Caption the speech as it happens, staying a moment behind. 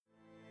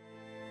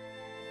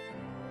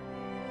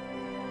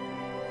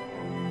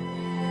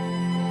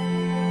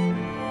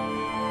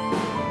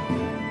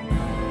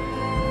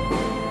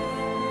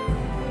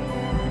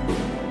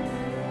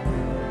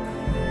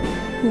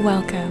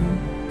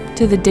Welcome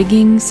to the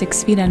Digging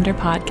 6 Feet Under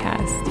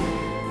podcast,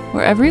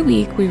 where every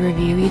week we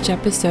review each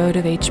episode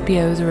of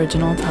HBO's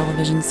original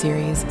television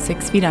series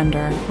 6 Feet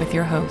Under with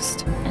your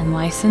host and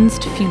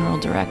licensed funeral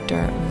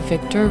director,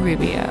 Victor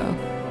Rubio.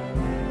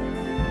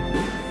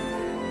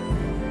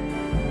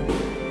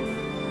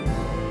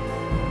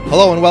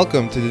 Hello and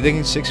welcome to the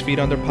Digging 6 Feet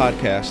Under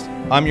podcast.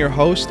 I'm your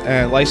host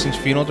and licensed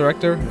funeral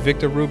director,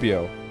 Victor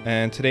Rubio.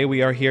 And today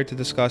we are here to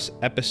discuss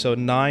episode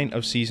 9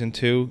 of season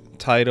 2,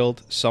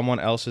 titled Someone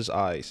Else's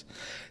Eyes.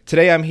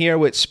 Today I'm here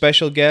with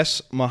special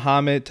guest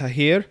Mohammed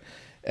Tahir,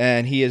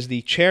 and he is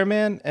the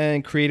chairman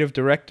and creative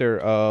director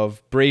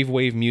of Brave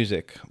Wave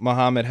Music.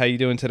 Mohammed, how you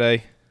doing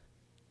today?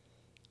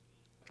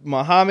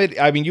 Mohammed,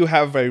 I mean, you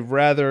have a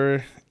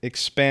rather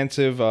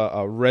expansive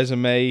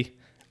resume.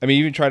 I mean,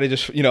 even try to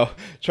just,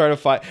 try to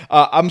find.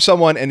 I'm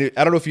someone, and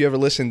I don't know if you ever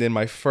listened in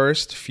my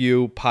first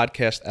few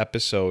podcast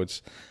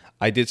episodes.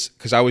 I did,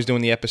 because I was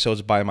doing the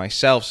episodes by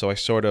myself, so I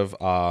sort of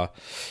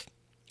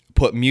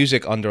put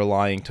music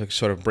underlying to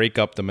sort of break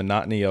up the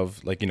monotony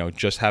of,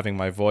 just having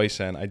my voice.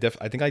 And I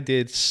think I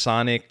did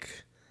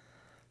Sonic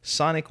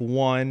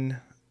 1,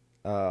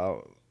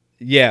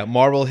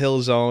 Marble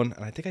Hill Zone,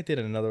 and I think I did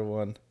another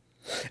one.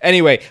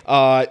 Anyway,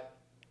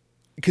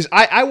 because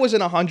I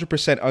wasn't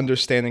 100%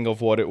 understanding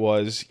of what it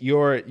was.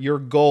 Your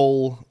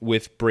goal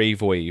with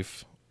Brave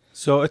Wave.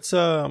 So it's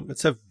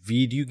a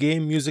video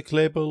game music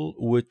label,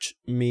 which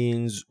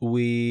means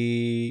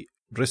we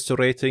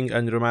restoring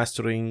and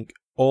remastering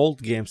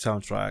old game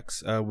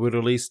soundtracks. We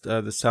released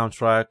the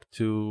soundtrack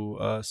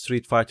to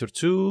Street Fighter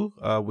 2.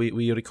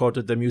 We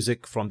recorded the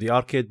music from the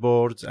arcade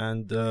boards,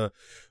 and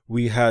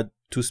we had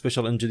two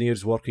special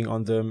engineers working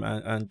on them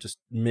and just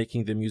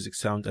making the music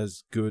sound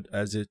as good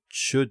as it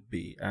should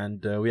be.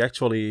 And we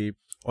actually,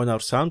 on our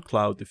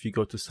SoundCloud, if you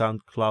go to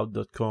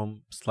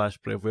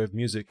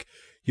soundcloud.com/BraveWaveMusic,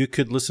 you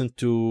could listen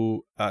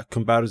to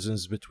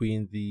comparisons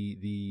between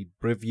the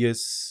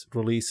previous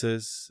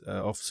releases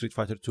of Street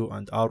Fighter 2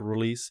 and our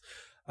release.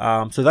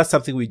 So that's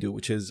something we do,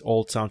 which is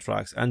old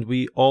soundtracks. And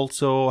we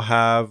also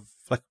have,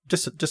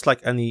 just like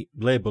any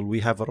label,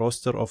 we have a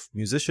roster of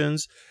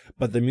musicians,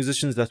 but the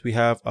musicians that we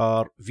have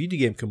are video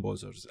game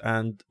composers,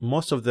 and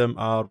most of them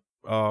are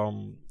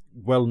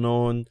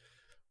well-known,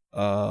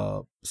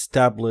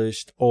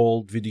 established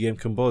old video game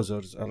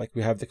composers. Like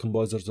we have the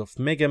composers of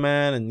Mega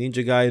Man and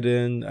Ninja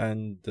Gaiden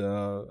and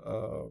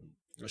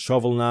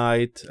Shovel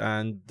Knight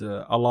and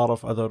a lot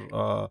of other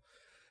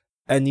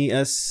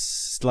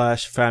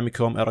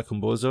NES/Famicom era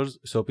composers.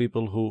 So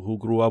people who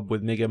grew up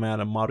with Mega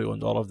Man and Mario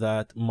and all of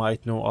that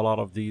might know a lot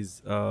of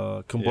these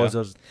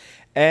composers. Yeah.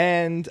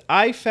 And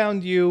I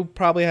found you,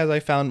 probably as I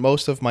found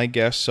most of my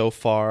guests so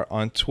far,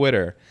 on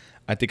Twitter.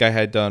 I think I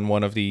had done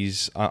one of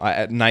these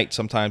at night.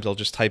 Sometimes I'll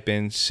just type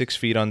in 6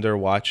 Feet Under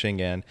watching,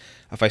 and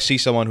if I see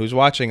someone who's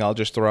watching, I'll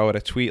just throw out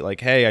a tweet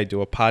like, hey, I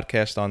do a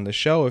podcast on the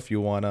show if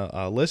you want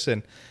to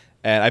listen.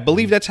 And I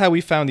believe that's how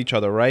we found each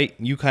other, right?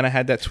 You kind of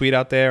had that tweet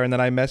out there, and then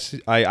I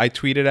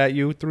tweeted at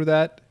you through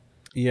that?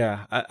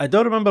 Yeah, I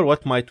don't remember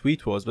what my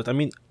tweet was, but I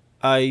mean,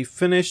 I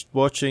finished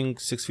watching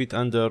 6 Feet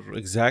Under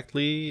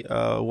exactly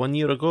 1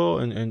 year ago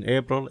in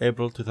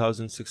April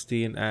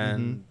 2016,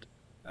 and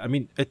I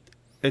mean, it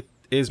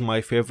is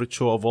my favorite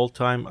show of all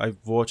time. I've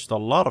watched a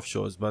lot of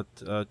shows, but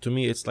to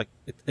me, it's like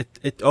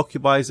it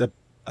occupies a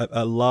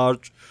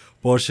large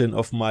portion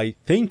of my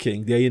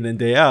thinking day in and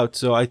day out.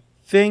 So I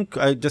think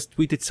I just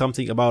tweeted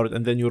something about it,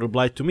 and then you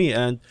replied to me.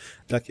 And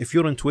like, if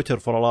you're on Twitter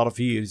for a lot of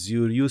years,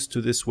 you're used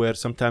to this, where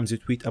sometimes you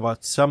tweet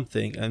about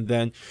something and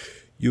then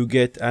you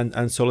get an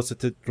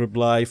unsolicited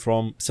reply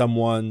from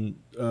someone,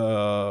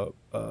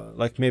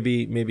 like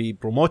maybe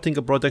promoting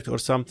a product or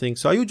something.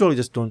 So I usually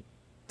just don't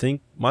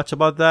think much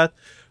about that.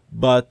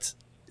 But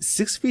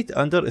 6 Feet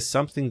Under is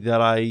something that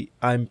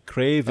I'm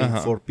craving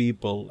for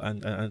people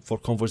and for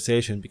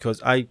conversation, because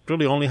I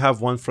really only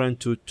have one friend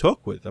to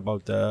talk with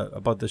about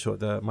the show,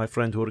 my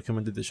friend who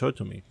recommended the show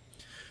to me.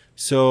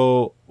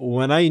 So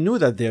when I knew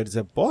that there's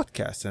a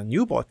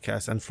new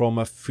podcast, and from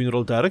a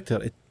funeral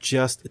director, it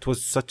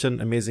was such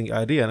an amazing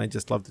idea, and I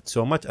just loved it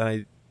so much.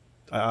 And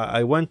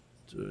I went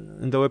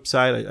in the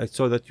website, I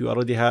saw that you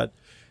already had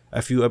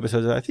a few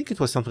episodes. I think it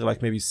was something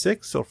like maybe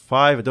 6 or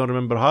 5. I don't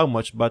remember how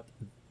much, but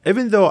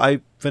even though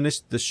I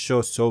finished the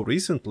show so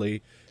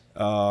recently,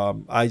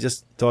 I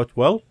just thought,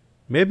 well,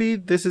 maybe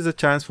this is a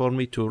chance for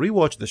me to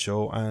rewatch the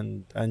show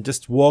and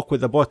just walk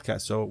with the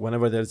podcast. So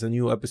whenever there's a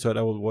new episode,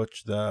 I will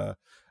watch I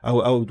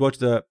would watch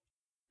the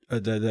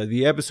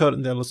episode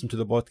and then listen to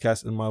the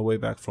podcast on my way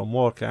back from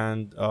work,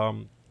 and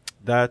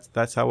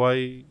that's how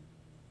I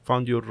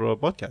found your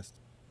podcast.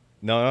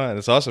 No,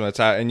 that's awesome. That's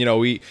how, and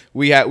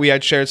we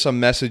had shared some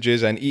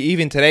messages, and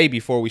even today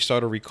before we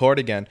started record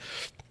again.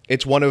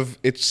 It's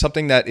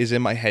something that is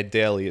in my head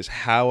daily, is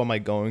how am I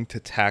going to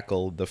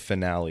tackle the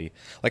finale?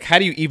 Like, how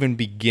do you even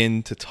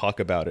begin to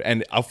talk about it?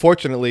 And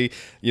unfortunately,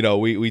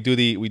 we do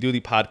the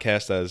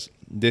podcast as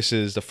this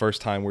is the first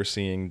time we're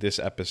seeing this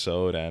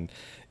episode, and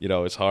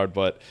it's hard.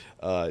 But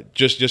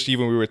just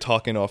even we were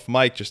talking off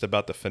mic just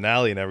about the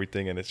finale and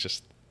everything, and it's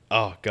just,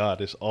 oh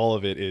God, all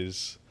of it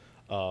is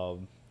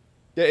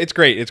Yeah, it's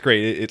great. It's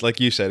great. It like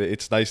you said,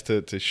 it's nice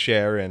to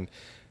share and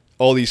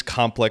all these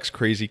complex,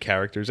 crazy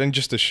characters and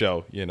just a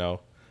show, you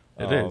know.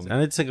 It is,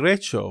 and it's a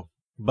great show.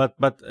 But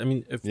I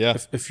mean, Yeah.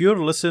 if you're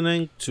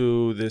listening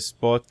to this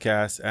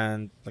podcast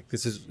and like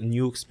this is a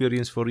new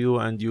experience for you,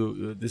 and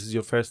this is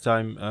your first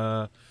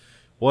time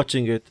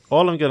watching it,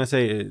 all I'm gonna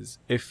say is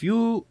if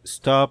you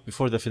stop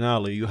before the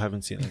finale, you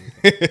haven't seen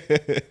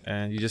anything,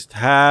 and you just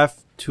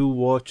have to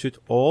watch it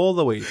all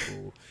the way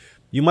through.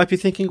 You might be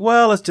thinking,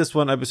 well, it's just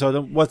one episode,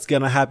 and what's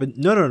gonna happen?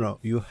 No.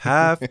 You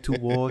have to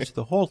watch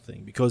the whole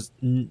thing because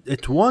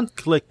it won't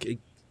click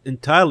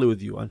entirely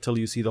with you until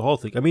you see the whole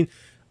thing. I mean,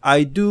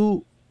 I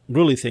do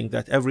really think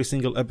that every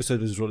single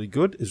episode is really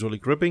good, is really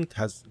gripping, it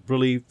has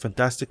really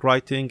fantastic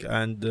writing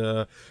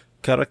and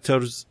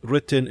characters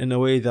written in a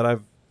way that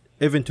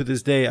even to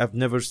this day, I've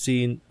never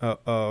seen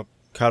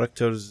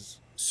characters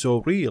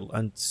so real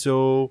and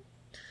so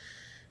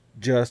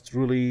just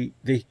really,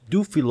 they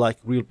do feel like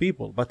real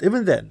people. But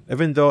even then,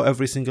 even though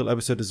every single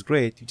episode is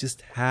great, you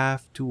just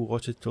have to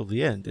watch it till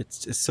the end.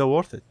 It's so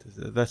worth it.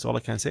 That's all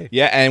I can say.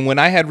 Yeah, and when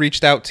I had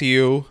reached out to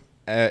you,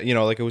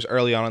 like it was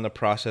early on in the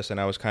process,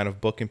 and I was kind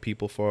of booking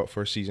people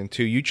for season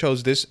 2. You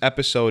chose this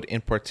episode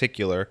in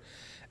particular,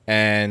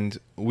 and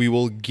we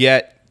will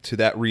get to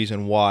that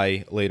reason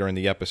why later in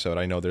the episode.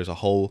 I know there's a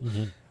whole.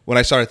 Mm-hmm. When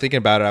I started thinking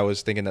about it, I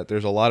was thinking that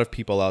there's a lot of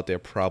people out there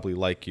probably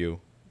like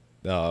you.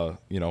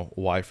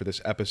 Why for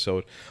this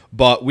episode,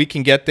 but we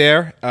can get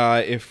there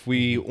if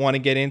we want to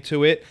get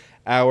into it.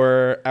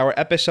 Our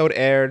episode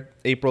aired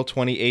April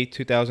 28,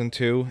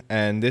 2002,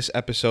 and this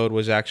episode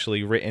was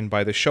actually written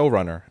by the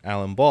showrunner,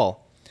 Alan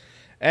Ball.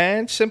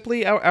 And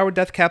simply, our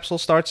death capsule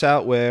starts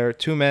out where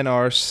two men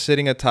are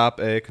sitting atop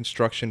a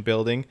construction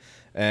building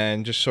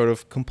and just sort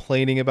of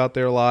complaining about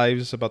their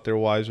lives, about their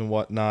wives and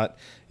whatnot.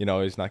 You know,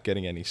 he's not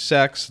getting any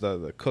sex,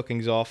 the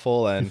cooking's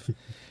awful, and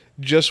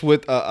just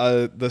with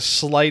the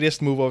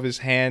slightest move of his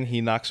hand,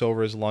 he knocks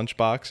over his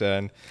lunchbox.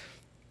 And,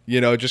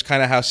 you know, just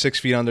kind of how 6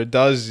 Feet Under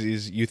does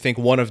is you think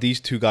one of these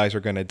two guys are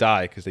going to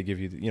die because they give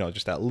you, you know,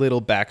 just that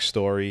little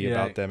backstory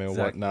about them and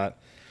whatnot.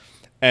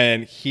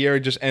 And here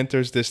just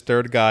enters this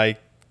third guy,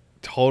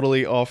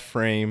 totally off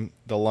frame.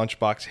 The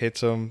lunchbox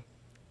hits him,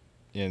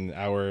 and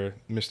our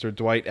Mr.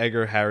 Dwight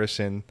Edgar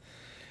Harrison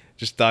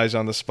just dies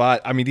on the spot.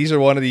 I mean, this is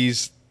one of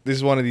these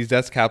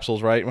death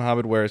capsules, right,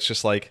 Mohammed, where it's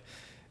just like,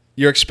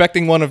 you're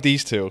expecting one of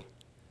these two,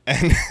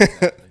 and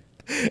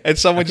and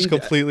someone just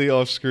completely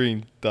off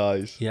screen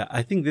dies. Yeah,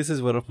 I think this is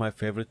one of my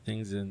favorite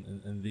things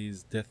in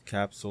these death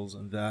capsules,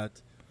 and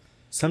that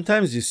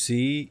sometimes you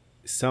see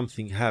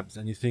something happens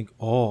and you think,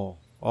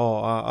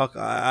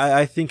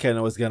 I think I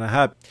know what's gonna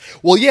happen.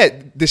 Well,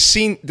 yeah, the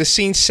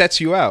scene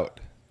sets you out.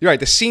 You're right.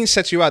 The scene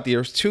sets you out.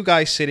 There's two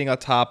guys sitting on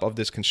top of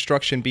this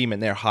construction beam,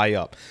 and they're high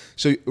up.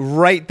 So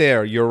right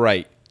there, you're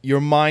right. Your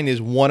mind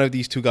is one of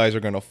these two guys are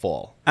going to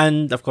fall.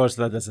 And, of course,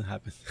 that doesn't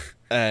happen.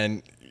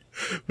 And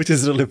which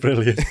is really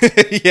brilliant.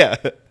 Yeah.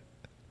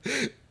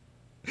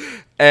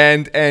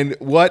 And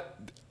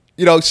what,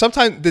 you know,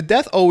 sometimes the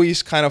death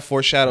always kind of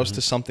foreshadows to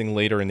something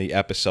later in the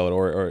episode,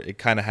 or it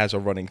kind of has a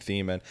running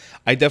theme. And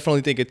I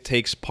definitely think it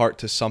takes part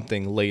to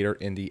something later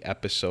in the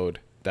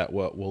episode that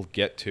we'll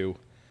get to.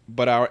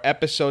 But our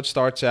episode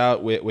starts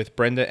out with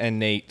Brenda and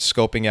Nate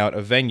scoping out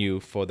a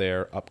venue for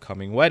their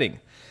upcoming wedding.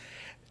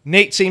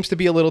 Nate seems to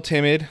be a little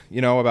timid, you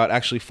know, about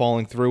actually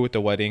following through with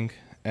the wedding.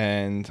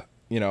 And,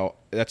 you know,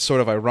 that's sort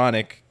of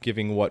ironic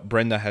given what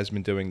Brenda has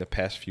been doing the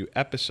past few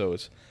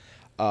episodes.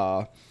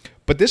 But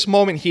this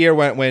moment here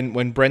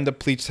when Brenda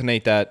pleads to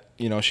Nate that,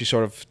 you know, she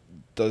sort of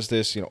does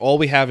this, you know, all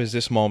we have is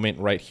this moment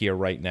right here,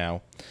 right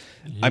now.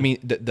 Mm-hmm. I mean,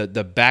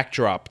 the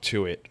backdrop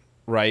to it,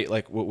 right?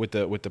 Like with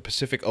the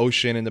Pacific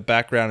Ocean in the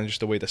background and just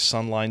the way the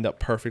sun lined up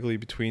perfectly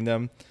between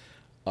them.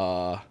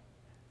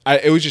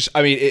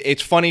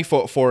 It's funny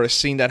for a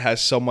scene that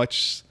has so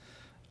much,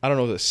 I don't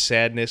know, the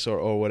sadness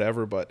or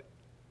whatever, but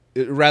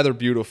rather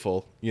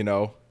beautiful, you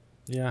know?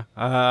 Yeah,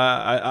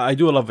 I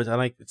do love it.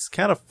 And it's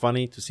kind of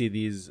funny to see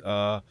these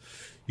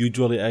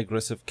usually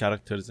aggressive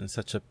characters in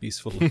such a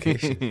peaceful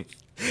location.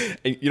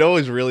 And you know what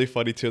was really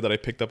funny, too, that I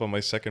picked up on my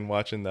second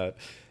watching that?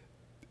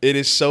 It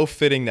is so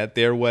fitting that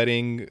their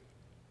wedding,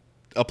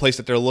 a place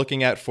that they're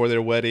looking at for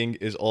their wedding,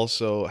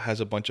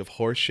 has a bunch of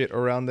horse shit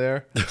around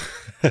there.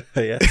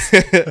 Yes.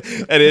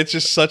 And it's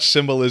just such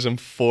symbolism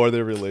for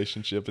their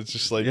relationship. It's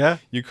just like,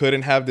 you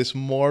couldn't have this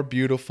more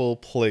beautiful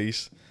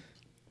place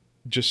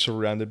just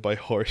surrounded by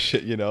horse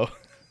shit, you know?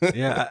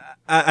 Yeah.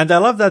 And I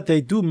love that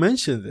they do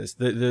mention this,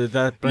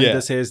 that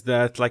Brenda says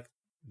that, like,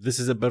 this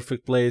is a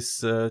perfect place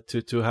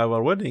to have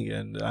our wedding,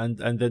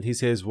 and then he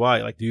says,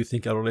 why? Like, do you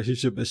think our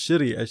relationship is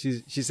shitty? And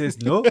she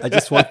says, no, I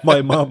just want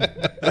my mom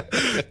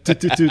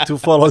to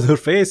fall on her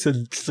face.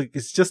 And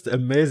it's just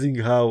amazing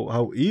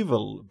how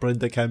evil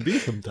Brenda can be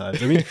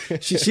sometimes. I mean,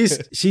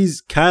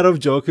 she's kind of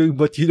joking,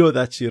 but you know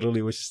that she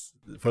really wishes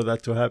for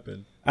that to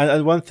happen.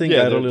 And one thing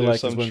I really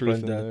like is when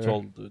Brenda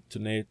told to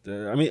Nate.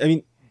 I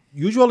mean,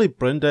 usually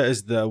Brenda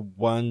is the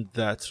one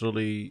that's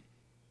really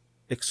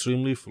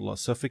extremely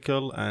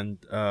philosophical, and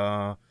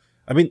I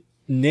mean,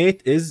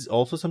 Nate is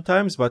also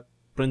sometimes, but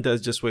Brenda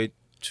is just way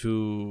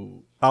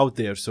too out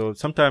there. So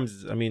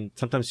sometimes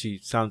she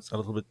sounds a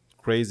little bit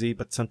crazy,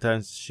 but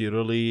sometimes she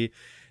really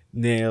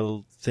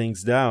nail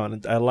things down.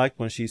 And I like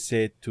when she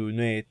said to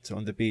Nate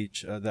on the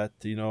beach that,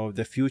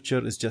 the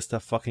future is just a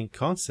fucking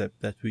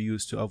concept that we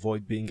use to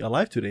avoid being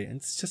alive today. And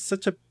it's just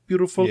such a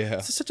beautiful,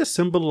 it's such a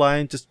simple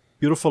line, just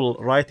beautiful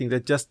writing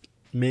that just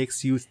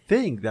makes you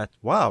think that,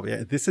 wow,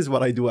 yeah, this is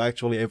what I do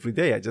actually every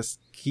day. I just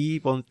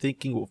keep on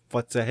thinking of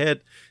what's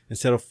ahead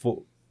instead of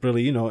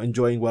really,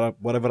 enjoying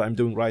whatever I'm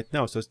doing right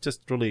now. So it's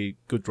just really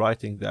good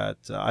writing that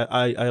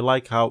I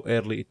like how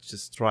early it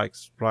just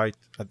strikes right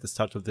at the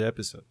start of the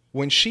episode.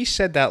 When she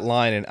said that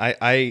line,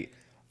 and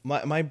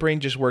my brain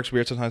just works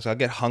weird sometimes. I'll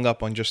get hung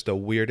up on just the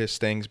weirdest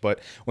things.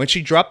 But when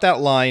she dropped that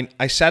line,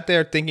 I sat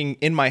there thinking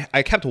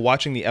I kept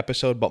watching the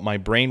episode, but my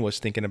brain was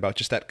thinking about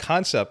just that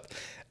concept.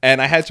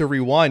 And I had to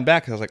rewind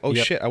back because I was like, oh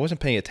shit, I wasn't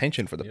paying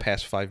attention for the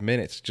past 5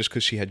 minutes just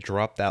because she had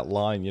dropped that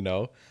line,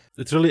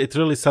 It's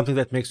really something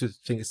that makes you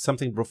think. It's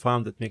something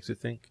profound that makes you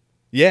think.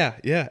 Yeah.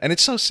 And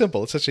it's so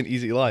simple. It's such an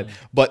easy line.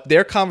 But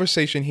their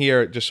conversation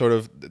here, just sort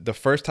of the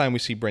first time we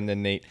see Brenda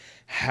and Nate,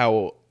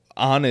 how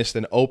honest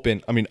and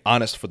open,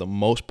 honest for the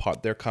most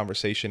part, their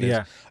conversation is.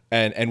 Yeah.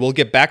 And we'll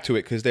get back to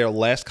it because their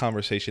last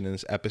conversation in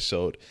this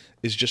episode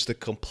is just the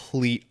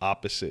complete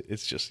opposite.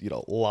 It's just,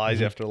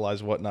 lies after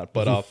lies, whatnot.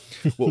 But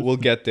we'll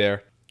get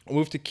there. We'll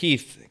move to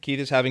Keith. Keith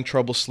is having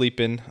trouble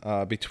sleeping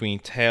between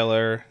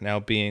Taylor now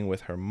being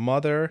with her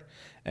mother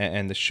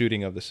and the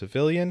shooting of the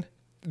civilian.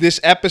 This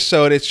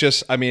episode, it's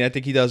just, I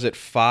think he does it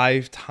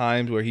 5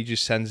 times where he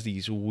just sends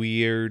these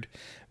weird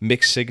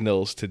mixed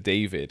signals to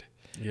David.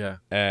 Yeah.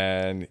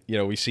 And,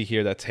 we see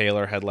here that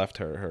Taylor had left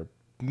her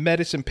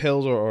medicine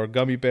pills or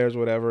gummy bears,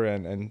 whatever,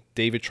 and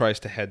David tries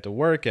to head to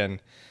work, and,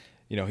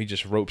 he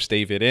just ropes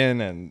David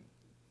in and,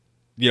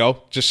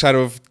 just kind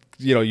of,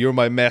 you're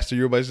my master,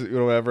 you're my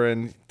whatever,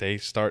 and they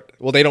start.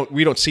 Well,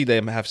 we don't see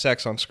them have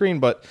sex on screen,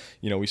 but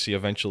we see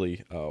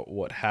eventually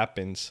what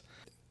happens.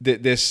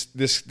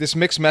 This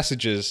mixed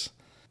messages.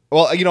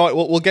 Well,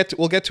 we'll get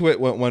to it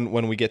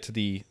when we get to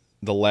the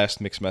last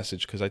mixed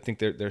message, because I think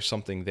there's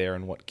something there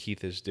in what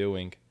Keith is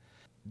doing.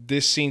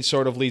 This scene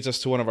sort of leads us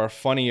to one of our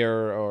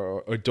funnier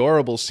or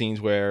adorable scenes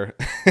where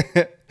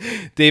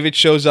David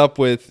shows up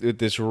with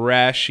this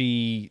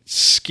rashy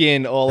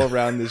skin all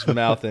around his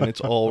mouth, and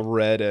it's all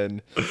red,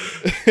 and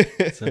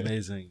it's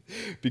amazing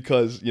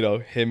because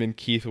him and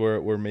Keith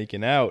were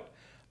making out.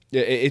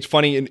 It's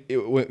funny, and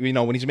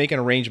when he's making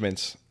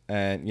arrangements,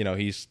 and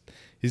he's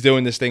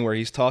doing this thing where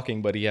he's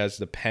talking, but he has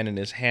the pen in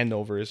his hand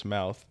over his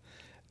mouth,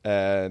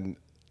 and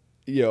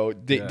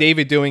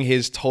David doing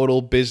his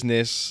total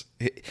business,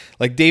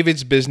 like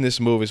David's business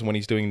move is when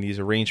he's doing these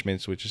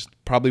arrangements, which is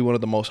probably one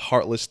of the most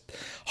heartless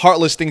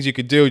things you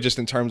could do, just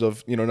in terms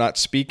of not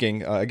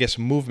speaking. I guess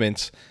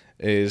movements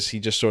is he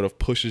just sort of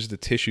pushes the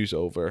tissues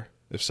over.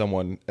 If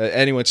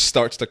anyone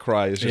starts to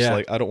cry, it's just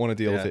like, I don't want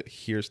to deal with it.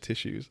 Here's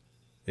tissues.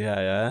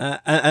 Yeah,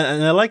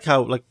 and I like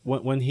how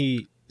when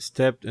he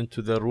stepped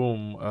into the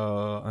room,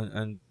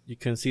 and you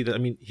can see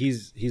that.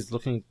 He's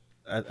looking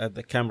at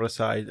the camera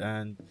side,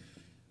 and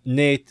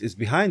Nate is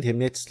behind him.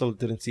 Nate still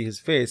didn't see his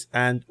face.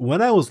 And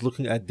when I was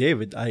looking at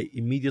David, I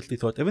immediately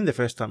thought, even the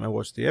first time I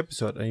watched the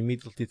episode, I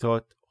immediately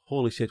thought,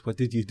 holy shit, what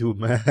did you do,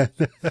 man?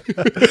 And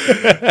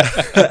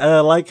I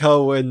like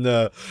how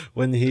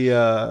when he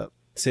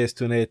says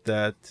to Nate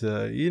that,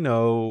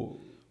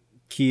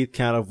 Keith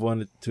kind of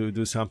wanted to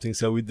do something,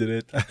 so we did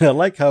it. And I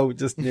like how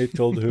just Nate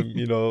told him,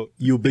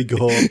 you big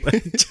whore.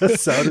 It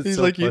just sounded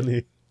so like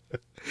funny.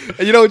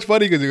 And it's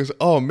funny because he goes,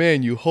 oh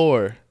man, you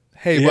whore.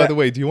 Hey, by the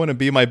way, do you want to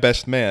be my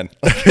best man?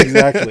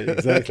 Exactly.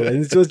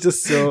 And it was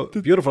just so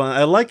beautiful. And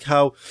I like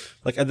how,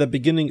 like at the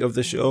beginning of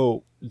the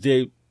show,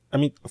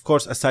 of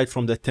course, aside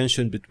from the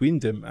tension between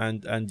them,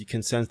 and you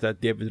can sense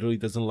that David really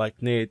doesn't like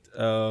Nate.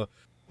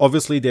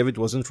 Obviously, David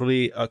wasn't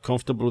really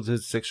comfortable with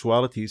his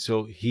sexuality,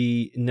 so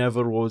he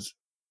never was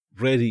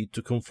ready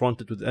to confront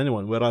it with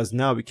anyone. Whereas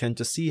now we can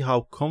just see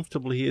how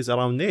comfortable he is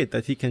around Nate,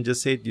 that he can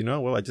just say,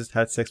 I just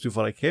had sex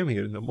before I came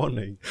here in the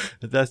morning.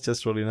 That's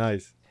just really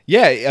nice.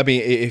 Yeah,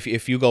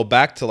 if you go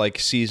back to like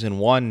season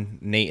 1,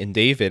 Nate and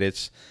David,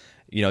 it's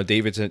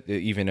David's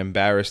even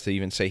embarrassed to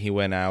even say he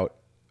went out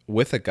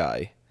with a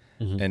guy,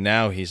 and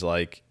now he's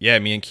like, yeah,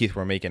 me and Keith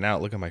were making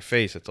out. Look at my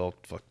face; it's all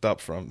fucked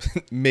up from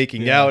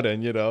making out,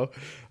 and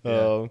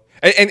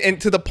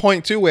and to the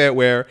point too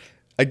where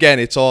again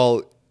it's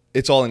all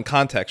in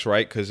context,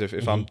 right? Because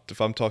if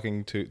I'm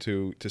talking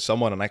to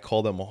someone and I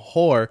call them a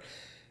whore,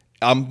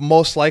 I'm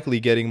most likely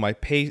getting my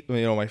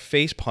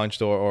face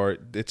punched or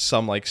it's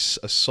some like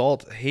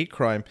assault, hate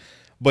crime.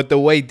 But the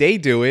way they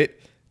do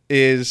it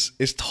is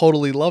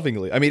totally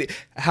lovingly.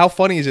 How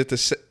funny is it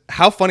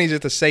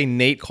to say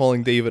Nate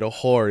calling David a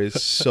whore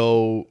is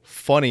so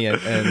funny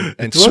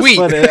and sweet.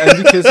 Funny. And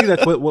you can see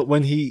that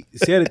when he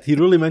said it, he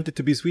really meant it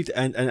to be sweet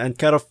and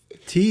kind of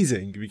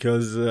teasing,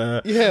 because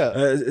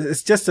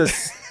it's just a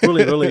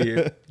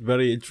really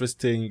very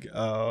interesting,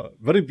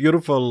 very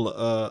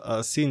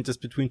beautiful scene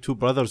just between two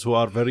brothers who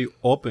are very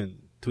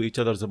open to each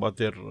other about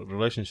their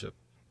relationship.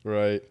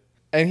 Right.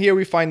 And here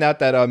we find out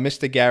that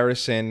Mr.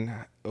 Garrison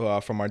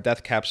from our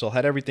death capsule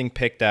had everything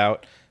picked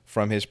out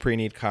from his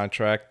pre-need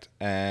contract,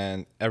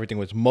 and everything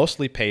was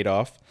mostly paid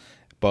off.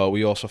 But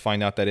we also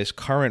find out that his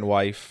current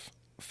wife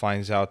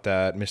finds out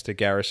that Mr.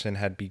 Garrison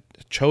had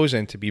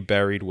chosen to be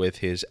buried with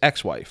his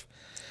ex-wife.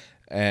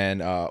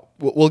 And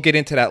we'll get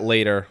into that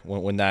later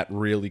when that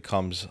really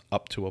comes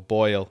up to a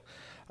boil.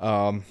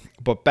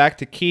 But back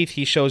to Keith,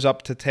 he shows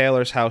up to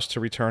Taylor's house to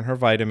return her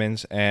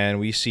vitamins, and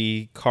we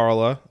see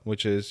Carla,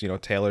 which is,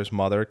 Taylor's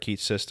mother,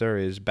 Keith's sister,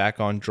 is back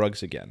on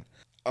drugs again.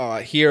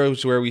 Here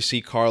is where we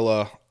see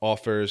Carla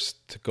offers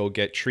to go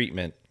get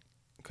treatment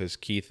because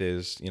Keith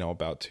is,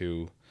 about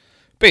to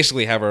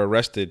basically have her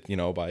arrested,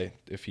 by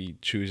if he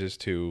chooses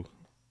to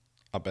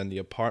upend the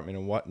apartment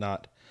and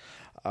whatnot.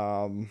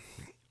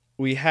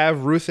 We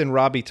have Ruth and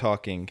Robbie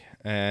talking,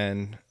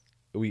 and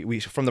we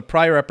from the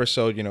prior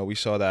episode, we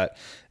saw that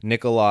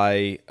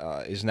Nikolai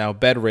is now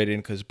bedridden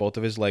because both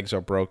of his legs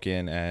are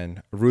broken,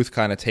 and Ruth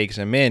kind of takes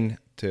him in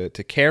to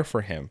care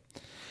for him.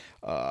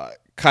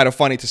 Kind of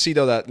funny to see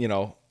though that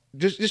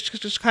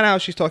just kind of how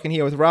she's talking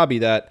here with Robbie,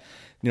 that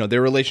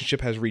their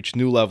relationship has reached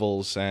new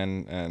levels,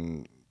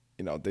 and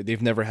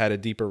they've never had a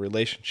deeper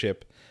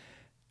relationship.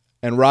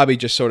 And Robbie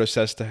just sort of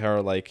says to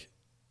her, like,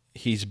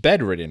 he's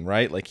bedridden,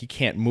 right? Like, he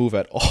can't move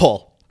at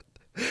all.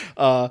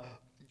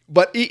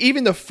 But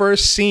even the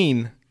first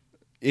scene,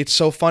 it's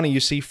so funny. You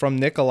see from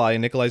Nikolai,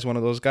 and Nikolai's one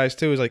of those guys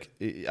too. Is like,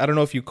 I don't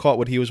know if you caught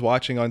what he was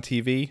watching on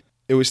TV.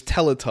 It was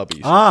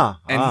Teletubbies,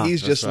 and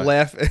he's just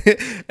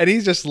laughing, and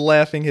he's just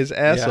laughing his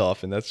ass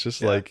off, and that's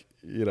just like,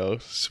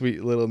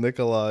 sweet little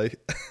Nikolai.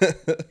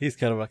 He's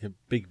kind of like a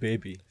big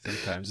baby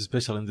sometimes,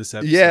 especially in this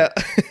episode. Yeah,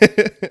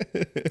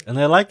 and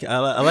I like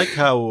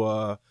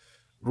how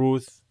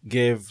Ruth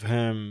gave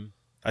him.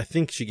 I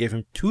think she gave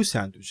him 2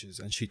 sandwiches,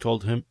 and she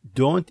told him,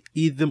 "Don't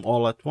eat them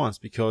all at once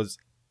because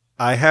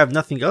I have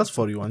nothing else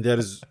for you, and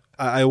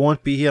I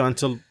won't be here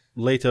until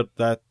later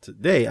that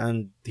day."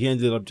 And he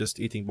ended up just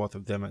eating both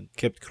of them and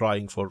kept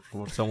crying for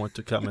someone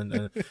to come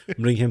and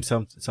bring him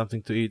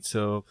something to eat.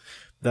 So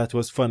that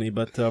was funny.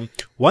 But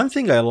one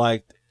thing I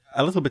liked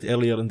a little bit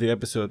earlier in the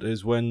episode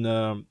is when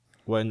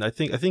I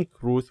think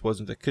Ruth was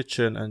in the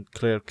kitchen and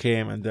Claire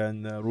came, and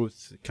then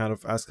Ruth kind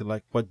of asked her,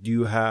 like, "What do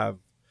you have?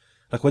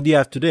 Like, what do you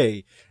have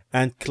today?"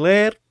 And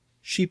Claire,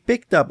 she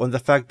picked up on the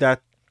fact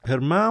that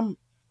her mom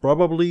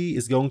probably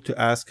is going to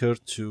ask her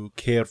to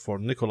care for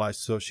Nikolai.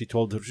 So she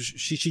told her,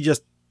 she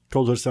just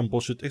told her some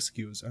bullshit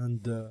excuse.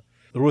 And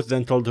Ruth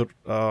then told her,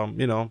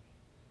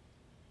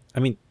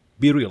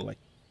 be real, like,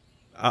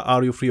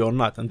 are you free or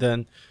not? And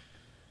then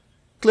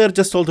Claire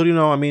just told her,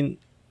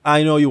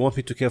 I know you want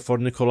me to care for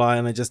Nikolai,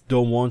 and I just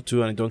don't want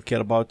to, and I don't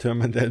care about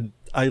him. And then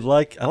I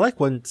like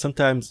when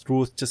sometimes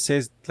Ruth just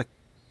says, like,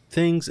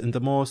 things in the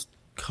most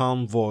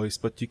calm voice,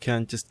 but you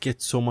can just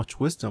get so much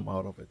wisdom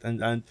out of it.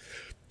 And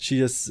she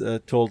just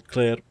told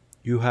Claire,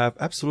 "You have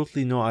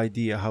absolutely no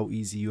idea how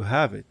easy you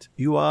have it.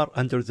 You are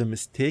under the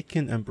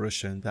mistaken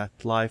impression that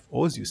life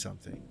owes you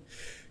something.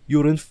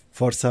 You're in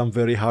for some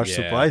very harsh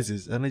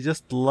surprises." And I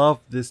just love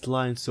this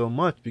line so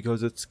much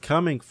because it's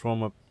coming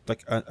from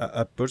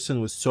a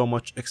person with so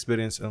much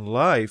experience in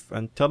life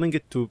and telling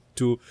it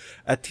to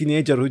a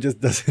teenager who just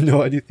doesn't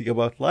know anything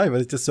about life. And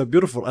it's just so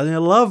beautiful. And I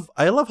love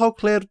how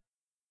Claire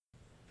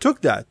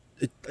took that.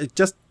 It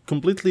just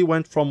completely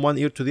went from one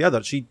ear to the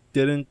other. She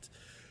didn't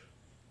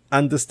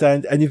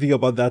understand anything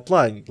about that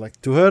line.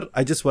 Like, to her,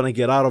 I just want to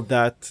get out of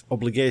that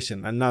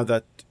obligation. And now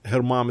that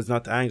her mom is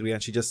not angry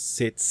and she just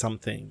said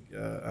something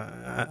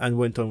and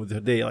went on with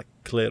her day, like,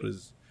 Claire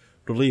is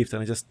relieved.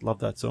 And I just love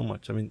that so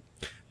much. I mean,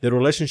 the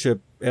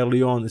relationship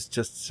early on is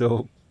just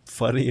so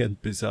funny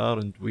and bizarre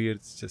and weird.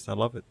 It's just, I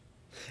love it.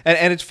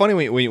 And it's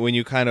funny when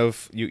you kind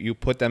of you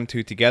put them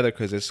two together,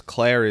 because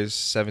Claire is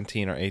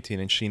 17 or 18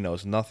 and she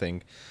knows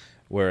nothing,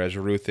 whereas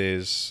Ruth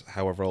is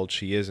however old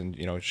she is, and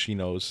she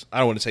knows, I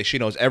don't want to say she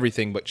knows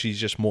everything, but she's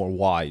just more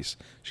wise.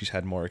 She's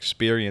had more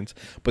experience.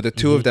 But the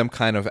two of them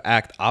kind of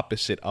act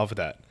opposite of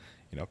that.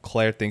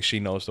 Claire thinks she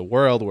knows the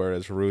world,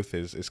 whereas Ruth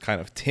is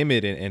kind of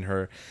timid in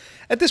her.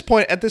 At this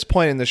point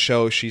in the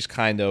show, she's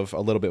kind of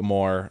a little bit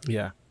more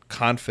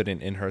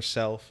confident in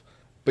herself.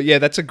 But yeah,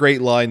 that's a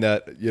great line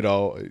that,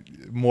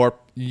 more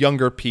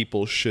younger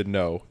people should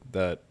know,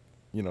 that,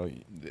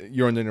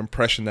 you're under an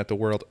impression that the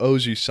world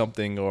owes you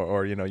something,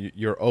 or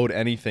you're owed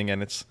anything.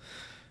 And it's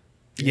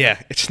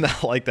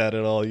not like that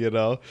at all,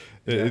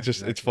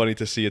 It's funny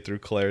to see it through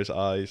Claire's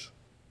eyes.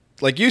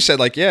 Like you said,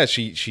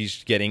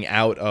 she's getting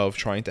out of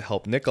trying to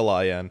help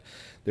Nikolai, and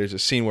there's a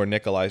scene where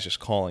Nikolai is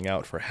just calling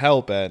out for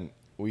help, and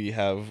we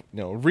have,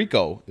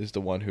 Rico is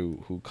the one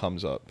who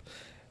comes up,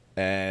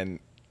 and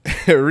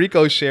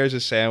Rico shares a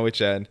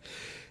sandwich, and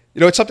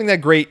it's something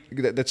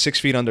that 6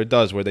 Feet Under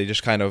does, where they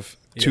just kind of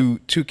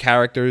two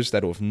characters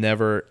that have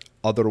never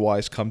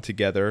otherwise come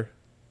together,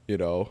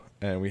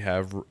 and we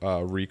have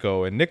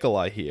Rico and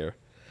Nikolai here.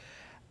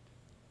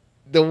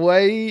 The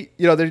way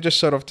they're just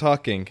sort of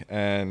talking,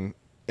 and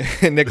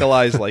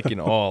Nikolai's like,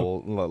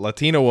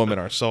 Latino women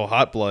are so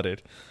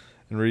hot-blooded,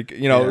 And Rico,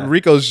 Yeah.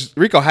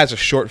 Rico has a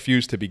short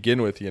fuse to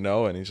begin with,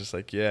 and he's just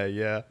like,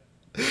 yeah.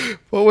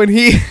 But when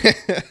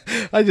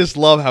I just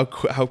love how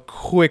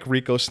quick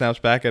Rico snaps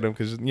back at him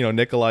because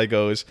Nikolai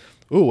goes,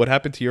 "Ooh, what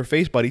happened to your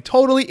face, buddy?"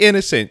 Totally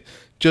innocent,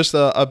 just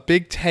a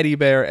big teddy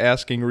bear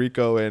asking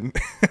Rico, and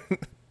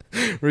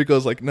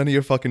Rico's like, "None of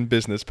your fucking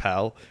business,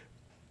 pal."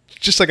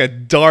 Just like a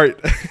dart.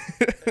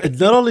 It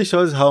not only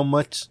shows how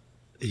much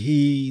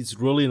he's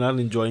really not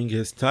enjoying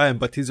his time,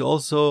 but he's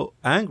also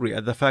angry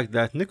at the fact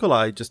that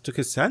Nikolai just took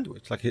his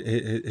sandwich, like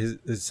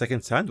his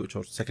second sandwich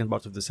or second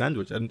part of the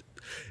sandwich, and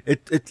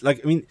it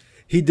like, I mean,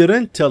 he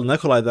didn't tell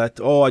Nikolai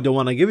that, oh, I don't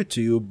want to give it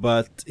to you,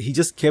 but he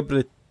just kept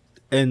it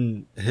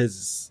in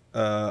his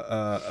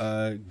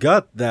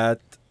gut that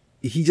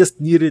he just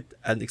needed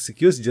an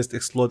excuse to just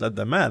explode at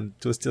the man.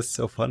 It was just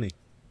so funny.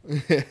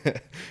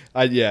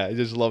 I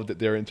just loved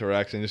their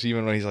interaction. Just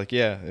even when he's like,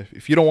 "Yeah,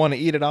 if you don't want to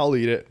eat it, I'll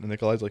eat it," and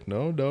Nikolai's like,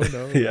 "No."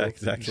 Yeah,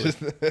 exactly.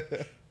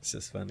 It's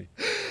just funny.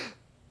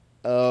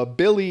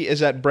 Billy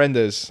is at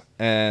Brenda's,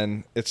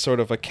 and it's sort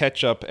of a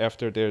catch up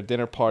after their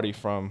dinner party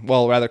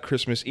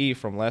Christmas Eve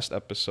from last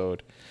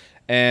episode,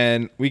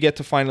 and we get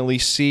to finally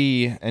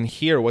see and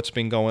hear what's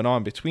been going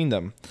on between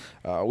them.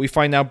 We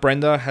find out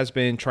Brenda has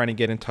been trying to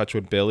get in touch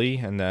with Billy,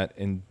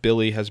 and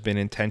Billy has been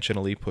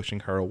intentionally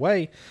pushing her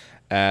away,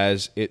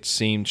 as it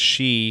seemed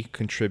she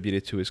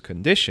contributed to his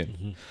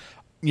condition.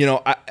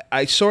 Mm-hmm.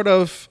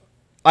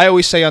 I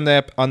always say on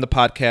the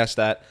podcast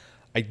that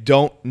I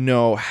don't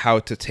know how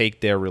to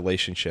take their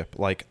relationship.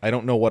 Like, I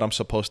don't know what I'm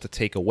supposed to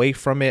take away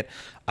from it.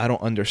 I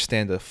don't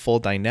understand the full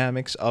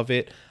dynamics of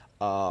it.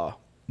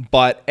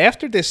 But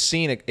after this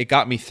scene, it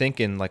got me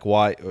thinking, like,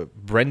 why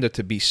Brenda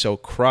to be so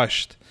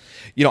crushed.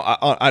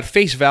 At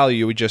face value,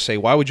 you would just say,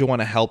 why would you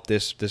want to help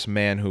this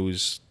man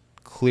who's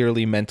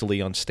clearly mentally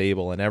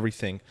unstable and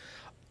everything?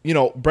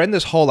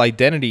 Brenda's whole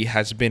identity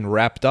has been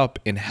wrapped up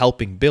in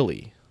helping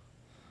Billy.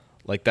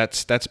 Like,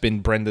 that's been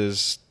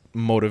Brenda's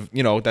motive.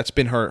 That's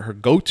been her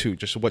go-to,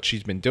 just what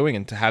she's been doing,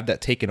 and to have that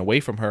taken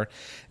away from her.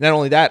 Not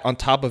only that, on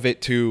top of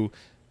it,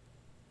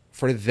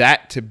 for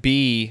that to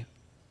be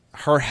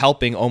her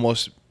helping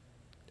almost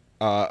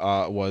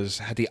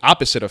had the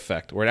opposite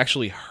effect, where it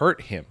actually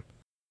hurt him.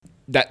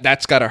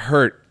 That's got to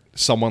hurt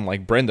someone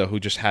like Brenda, who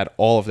just had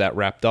all of that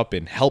wrapped up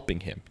in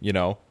helping him.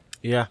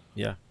 Yeah,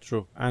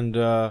 true. And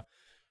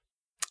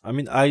I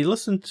mean, I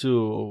listened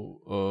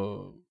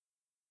to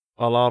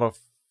a lot of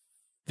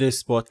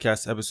this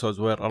podcast episodes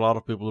where a lot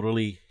of people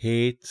really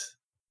hate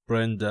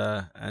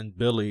Brenda and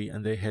Billy,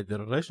 and they hate their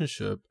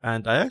relationship.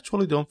 And I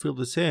actually don't feel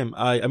the same.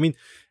 I mean,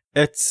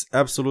 it's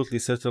absolutely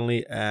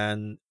certainly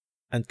an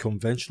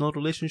unconventional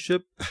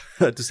relationship,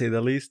 to say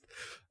the least.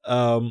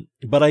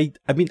 But I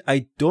mean,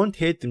 I don't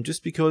hate them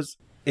just because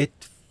it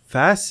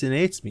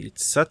fascinates me.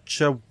 It's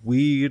such a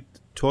weird,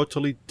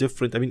 totally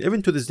different. I mean,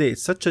 even to this day,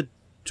 it's such a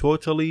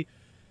totally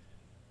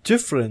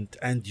different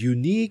and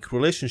unique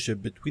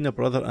relationship between a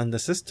brother and a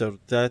sister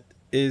that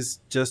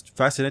is just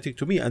fascinating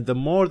to me. And the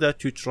more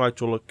that you try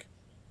to look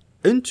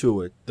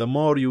into it, the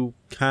more you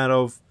kind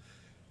of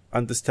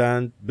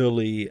understand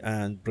Billy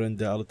and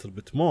Brenda a little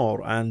bit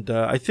more. And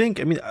I think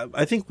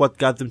what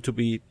got them to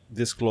be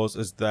this close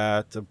is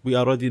that we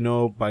already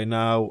know by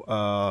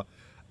now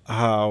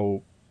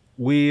how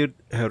weird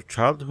her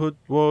childhood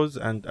was,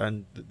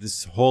 and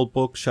this whole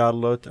book,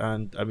 Charlotte.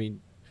 And I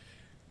mean,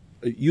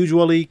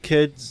 usually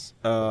kids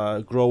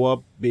grow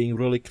up being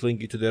really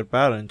clingy to their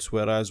parents,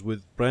 whereas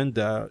with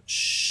Brenda,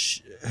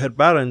 her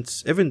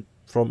parents, even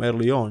from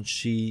early on,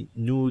 she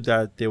knew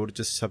that they were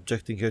just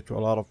subjecting her to a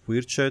lot of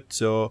weird shit.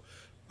 So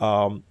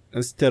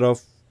instead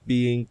of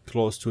being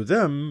close to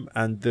them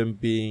and them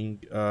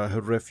being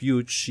her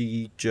refuge,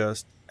 she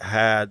just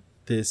had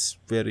this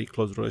very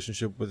close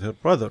relationship with her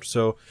brother.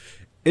 So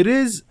it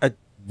is a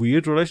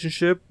weird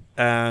relationship,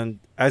 and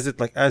as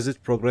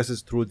it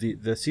progresses through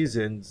the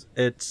seasons,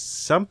 it's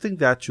something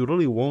that you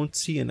really won't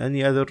see in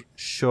any other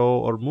show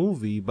or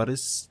movie, but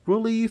it's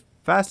really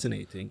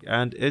fascinating.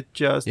 And it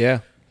just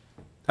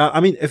I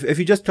mean, if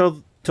you just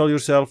tell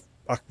yourself,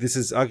 this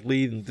is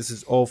ugly and this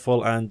is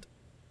awful, and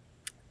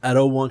I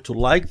don't want to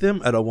like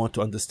them, I don't want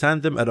to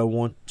understand them, I don't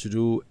want to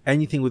do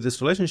anything with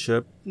this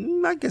relationship,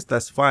 I guess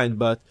that's fine.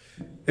 But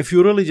if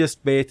you really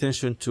just pay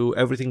attention to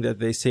everything that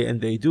they say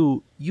and they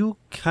do, you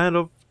kind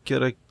of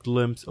get a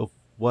glimpse of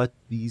what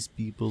these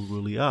people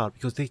really are,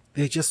 because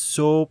they're just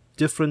so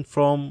different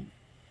from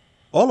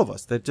all of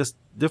us. They're just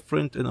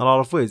different in a lot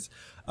of ways.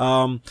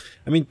 I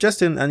mean,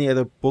 just in any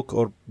other book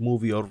or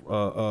movie or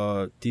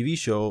TV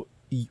show,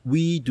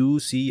 we do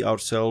see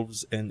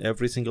ourselves in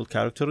every single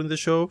character in the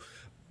show,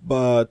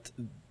 but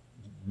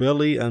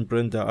Billy and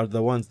Brenda are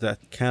the ones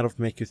that kind of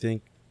make you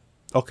think,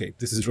 okay,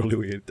 this is really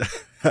weird.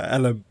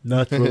 And I'm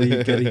not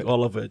really getting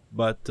all of it,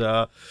 but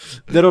they're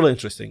really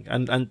interesting.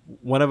 And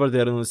whenever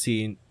they're in the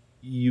scene,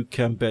 you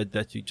can bet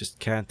that you just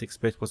can't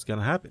expect what's going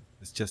to happen.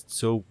 It's just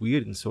so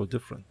weird and so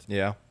different.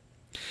 Yeah.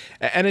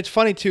 And it's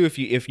funny, too,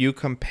 if you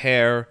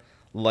compare,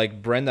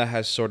 like, Brenda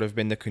has sort of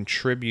been the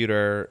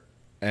contributor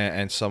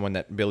and someone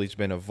that Billy's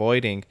been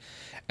avoiding,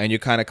 and you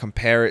kind of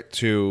compare it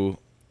to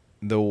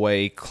the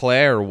way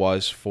Claire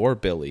was for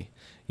Billy,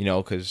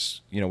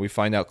 because we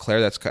find out Claire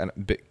that's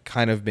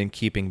kind of been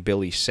keeping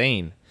Billy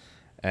sane,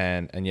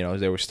 and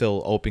there was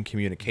still open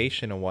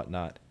communication and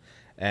whatnot.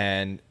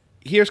 And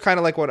here's kind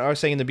of like what I was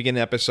saying in the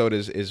beginning of the episode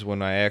is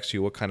when I asked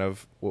you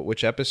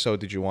which episode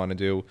did you want to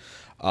do.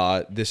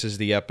 This is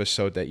the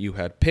episode that you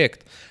had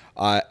picked,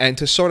 and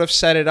to sort of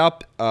set it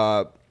up,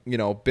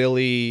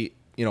 Billy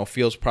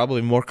feels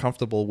probably more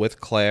comfortable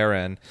with Claire,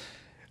 and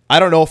I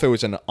don't know if it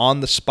was an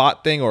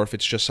on-the-spot thing or if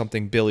it's just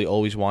something Billy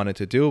always wanted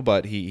to do,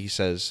 but he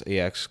says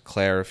he asks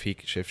Claire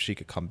if she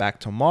could come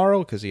back tomorrow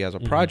because he has a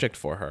project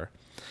for her.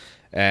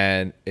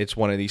 And it's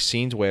one of these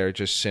scenes where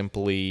just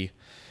simply,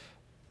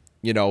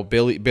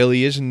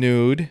 Billy is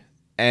nude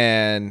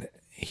and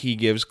he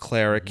gives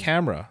Claire a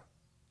camera.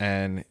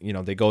 And,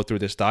 they go through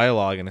this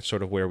dialogue, and it's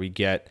sort of where we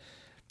get,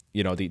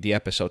 the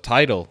episode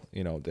title,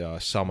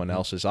 Someone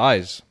Else's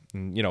Eyes.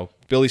 And,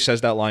 Billy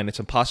says that line, it's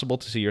impossible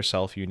to see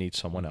yourself, you need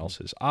someone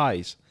else's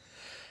eyes.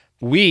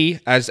 We,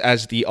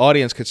 as the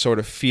audience, could sort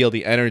of feel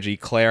the energy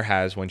Claire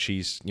has when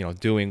she's,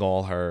 doing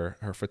all her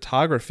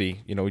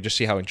photography. We just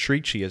see how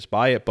intrigued she is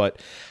by it.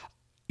 But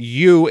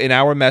you, in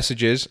our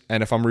messages,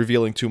 and if I'm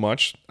revealing too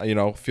much,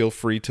 feel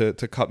free to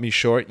cut me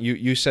short.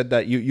 You said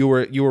that you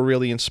were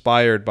really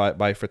inspired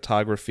by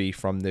photography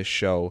from this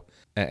show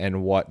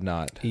and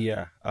whatnot.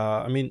 Yeah.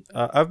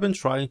 I've been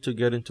trying to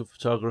get into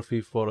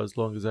photography for as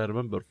long as I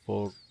remember,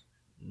 for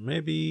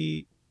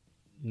maybe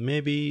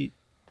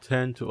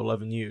 10 to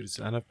 11 years.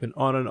 And I've been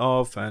on and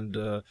off, and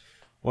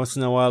once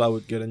in a while I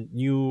would get a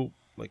new,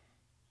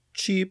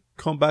 cheap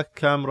compact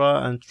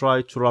camera and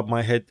try to wrap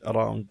my head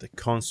around the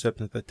concept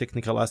and the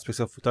technical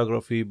aspects of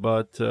photography.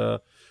 But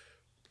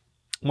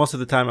most of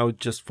the time I would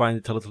just find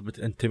it a little bit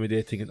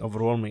intimidating and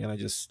overwhelming, and I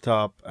just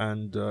stop.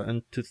 And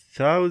in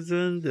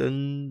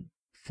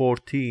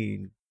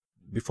 2014,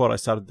 before I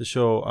started the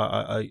show,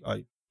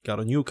 I got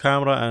a new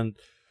camera, and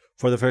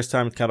for the first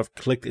time it kind of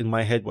clicked in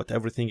my head what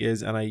everything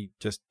is, and I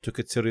just took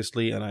it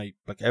seriously. And I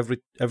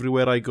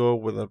everywhere I go,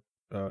 whether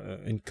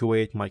in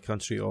Kuwait, my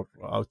country, or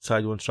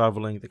outside when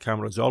traveling, the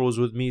camera is always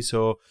with me.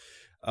 So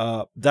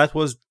that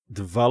was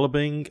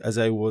developing as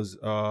I was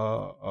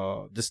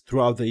just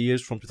throughout the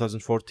years from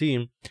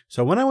 2014.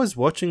 So when I was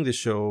watching the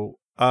show,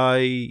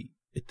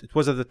 it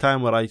was at the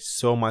time where I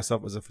saw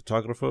myself as a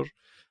photographer.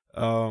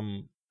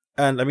 And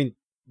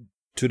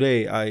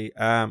today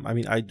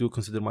I do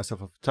consider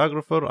myself a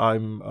photographer.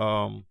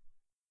 I'm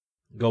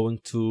going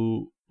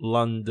to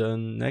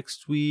London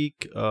next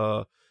week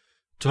to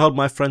help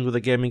my friend with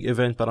a gaming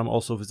event, but I'm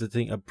also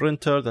visiting a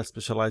printer that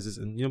specializes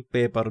in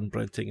paper and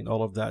printing and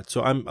all of that.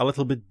 So I'm a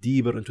little bit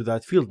deeper into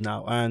that field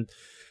now, and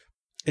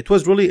it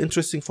was really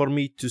interesting for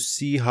me to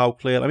see how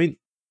Claire.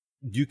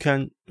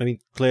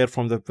 Claire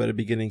from the very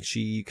beginning,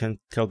 you can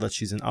tell that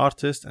she's an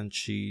artist and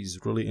she's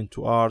really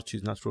into art.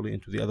 She's not really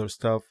into the other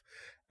stuff.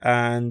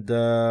 And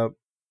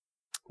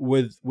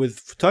with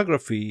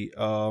photography,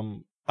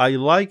 I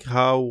even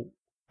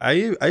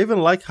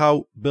like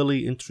how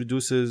Billy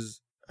introduces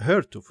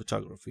her to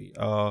photography,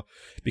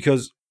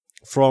 because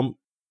from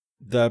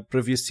the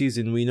previous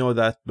season we know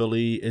that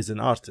Billy is an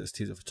artist.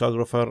 He's a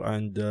photographer,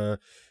 and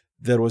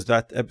there was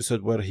that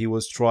episode where he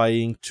was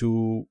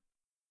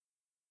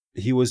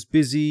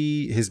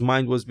busy, his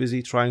mind was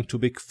busy trying to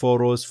pick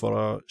photos for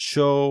a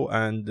show,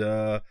 and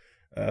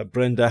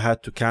Brenda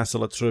had to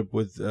cancel a trip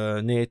with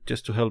Nate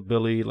just to help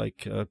Billy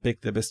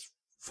pick the best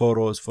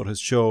photos for his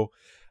show.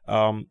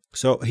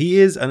 So he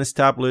is an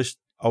established,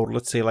 or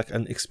let's say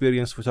an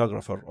experienced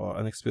photographer or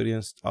an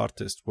experienced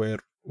artist,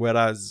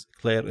 whereas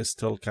Claire is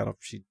still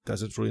she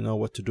doesn't really know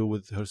what to do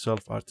with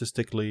herself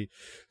artistically.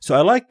 So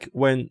I like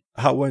when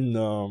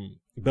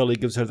Billy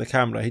gives her the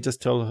camera, he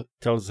just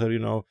tells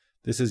her,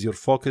 this is your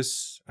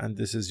focus and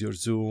this is your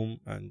zoom,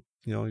 and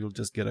you'll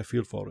just get a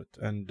feel for it.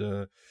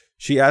 And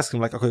she asks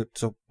him okay,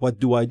 so what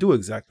do I do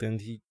exactly?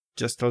 And he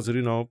just tells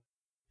her,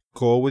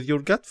 go with your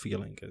gut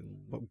feeling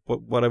and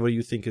whatever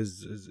you think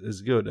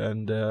is good.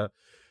 And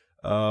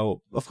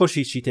of course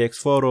she takes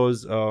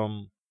photos.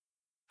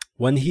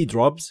 When he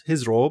drops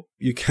his robe,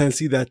 you can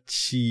see that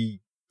she's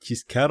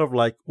kind of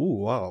oh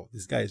wow,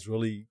 this guy is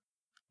really,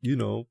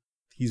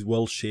 he's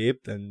well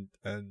shaped and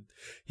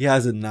he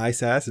has a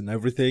nice ass and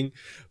everything.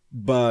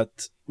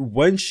 But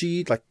when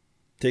she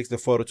takes the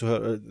photo to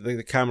her,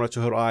 the camera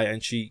to her eye,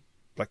 and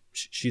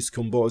she's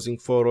composing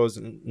photos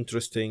and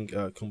interesting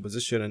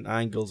composition and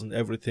angles and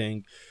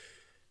everything,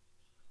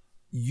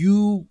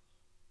 you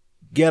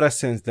get a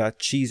sense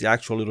that she's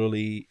actually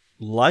really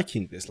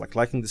liking this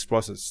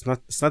process.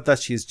 It's not that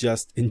she's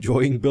just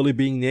enjoying Billy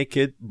being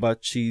naked,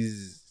 but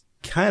she's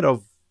kind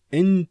of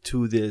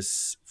into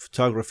this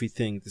photography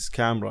thing, this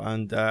camera.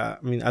 And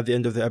at the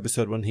end of the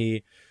episode, when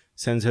he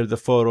sends her the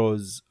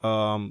photos,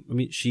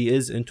 she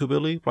is into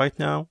Billy right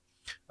now.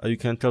 You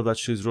can tell that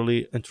she's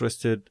really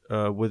interested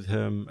with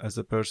him as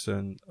a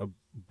person.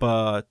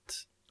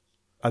 But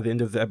at the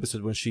end of the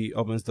episode, when she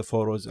opens the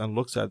photos and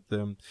looks at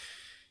them,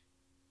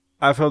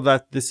 I felt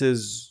that this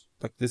is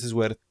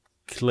where it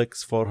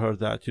clicks for her,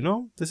 that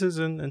this is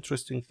an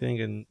interesting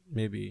thing, and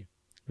maybe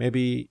I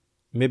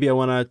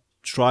want to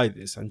try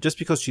this. And just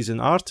because she's an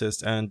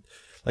artist, and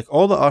like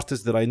all the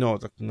artists that I know,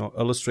 like, you know,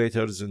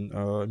 illustrators and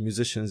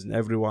musicians and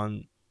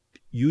everyone,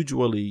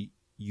 usually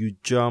you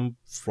jump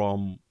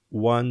from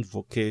one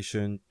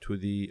vocation to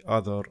the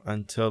other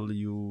until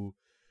you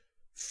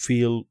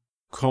feel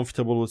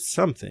comfortable with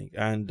something.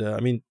 And I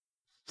mean,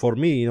 for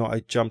me, you know,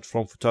 I jumped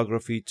from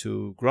photography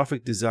to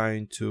graphic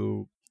design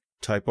to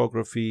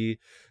typography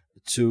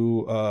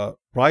to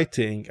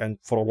writing, and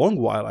for a long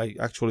while I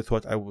actually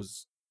thought I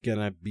was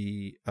gonna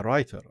be a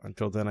writer,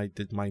 until then I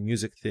did my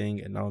music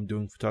thing, and now I'm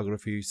doing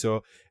photography.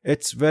 So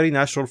it's very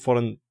natural for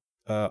an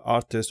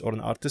artist or an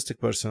artistic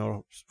person,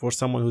 or for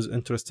someone who's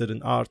interested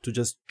in art, to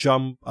just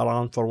jump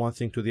around from one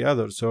thing to the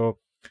other. So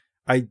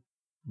I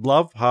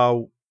love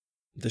how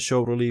the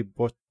show really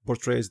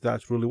portrays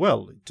that really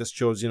well. It just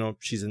shows, you know,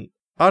 she's an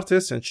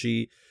artist, and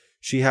she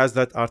has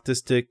that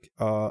artistic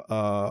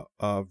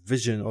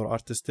vision or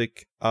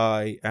artistic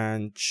eye,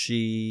 and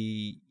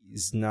she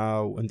is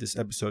now in this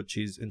episode,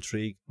 she's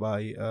intrigued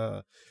by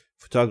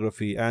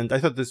photography, and I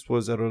thought this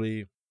was a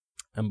really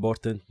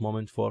important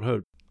moment for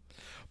her.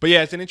 But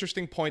yeah, it's an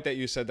interesting point that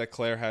you said that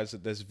Claire has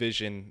this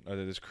vision or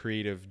this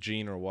creative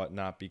gene or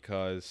whatnot,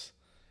 because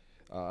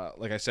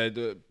like I said,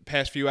 the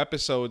past few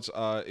episodes,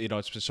 you know,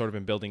 it's been sort of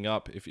been building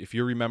up. If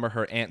you remember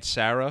her Aunt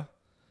Sarah,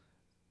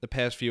 the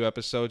past few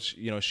episodes,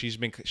 you know, she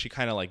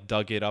kind of like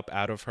dug it up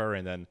out of her,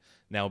 and then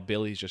now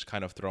Billy's just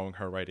kind of throwing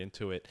her right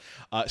into it.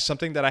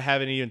 Something that I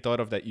haven't even thought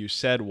of that you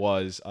said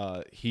was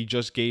he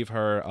just gave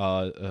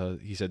her,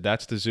 he said,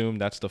 that's the zoom,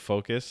 that's the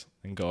focus,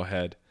 and go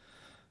ahead.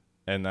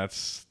 And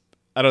that's,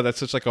 I don't know, that's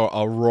such like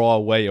a raw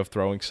way of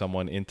throwing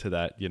someone into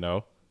that, you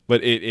know?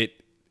 But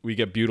we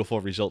get beautiful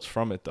results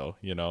from it though,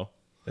 you know?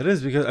 It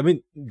is, because, I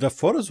mean, the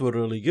photos were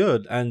really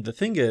good. And the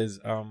thing is,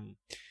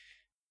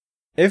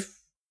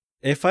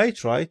 if I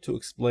try to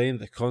explain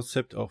the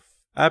concept of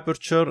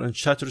aperture and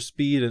shutter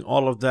speed and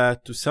all of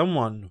that to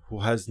someone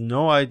who has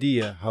no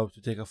idea how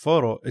to take a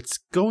photo, it's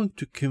going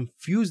to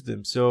confuse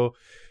them. So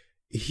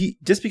he,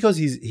 just because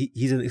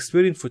he's an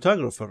experienced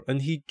photographer,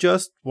 and he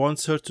just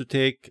wants her to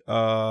take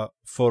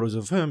photos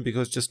of him,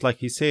 because just like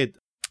he said,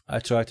 I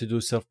try to do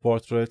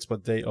self-portraits,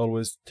 but they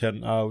always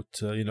turn out,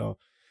 you know,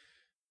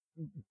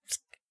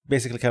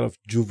 basically kind of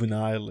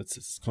juvenile.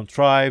 It's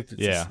contrived.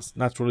 It's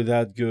not really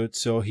that good.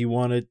 So he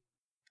wanted,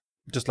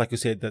 just like you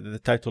said, the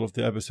title of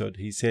the episode,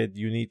 he said,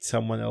 you need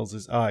someone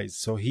else's eyes.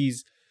 So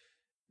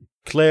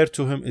Claire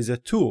to him is a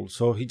tool.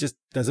 So he just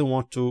doesn't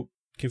want to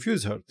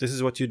confuse her. This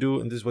is what you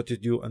do, and this is what you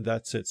do, and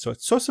that's it. So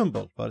it's so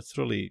simple, but it's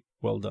really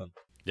well done.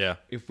 Yeah.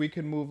 If we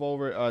could move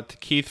over to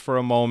Keith for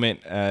a moment,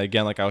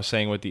 again, like I was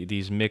saying with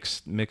these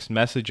mixed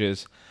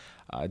messages,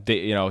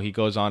 you know, he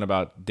goes on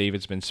about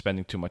David's been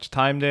spending too much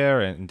time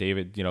there, and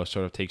David, you know,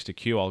 sort of takes the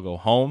cue, I'll go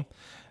home.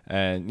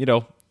 And, you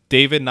know,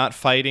 David not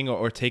fighting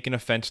or taking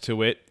offense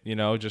to it, you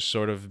know, just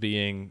sort of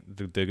being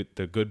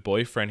the good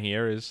boyfriend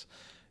here is,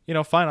 you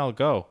know, fine, I'll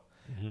go.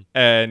 Mm-hmm.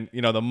 And,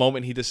 you know, the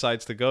moment he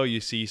decides to go, you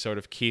see sort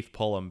of Keith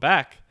pull him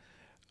back.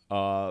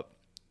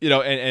 You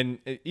know, and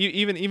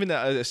even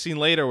a scene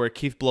later where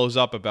Keith blows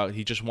up about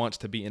he just wants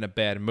to be in a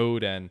bad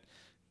mood, and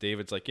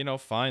David's like, you know,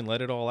 fine,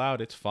 let it all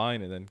out, it's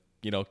fine. And then,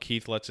 you know,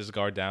 Keith lets his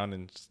guard down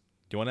and,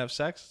 do you want to have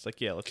sex? It's like,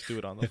 yeah, let's do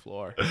it on the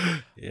floor.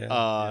 Yeah,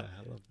 I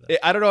love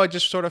that. I don't know, I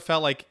just sort of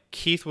felt like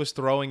Keith was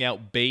throwing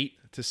out bait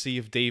to see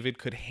if David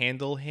could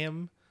handle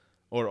him,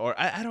 or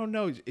I don't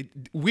know,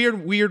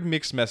 weird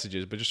mixed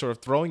messages, but just sort of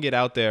throwing it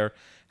out there.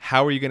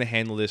 How are you going to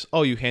handle this?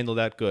 Oh, you handle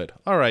that good.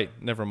 All right,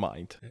 never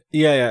mind.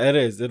 Yeah, it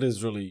is. It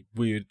is really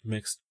weird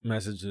mixed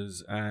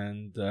messages,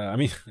 and I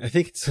mean, I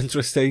think it's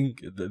interesting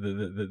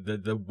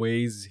the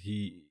ways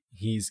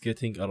he's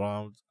getting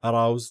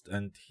aroused,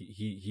 and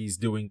he's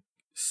doing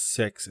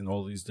sex in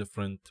all these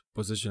different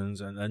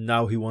positions, and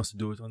now he wants to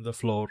do it on the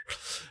floor.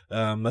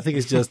 I think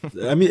it's just,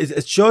 I mean,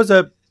 it shows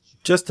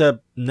just a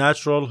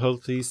natural,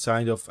 healthy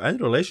sign of any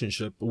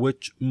relationship,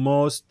 which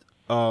most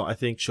I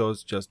think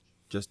shows just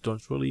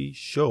don't really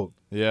show.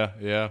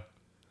 Yeah.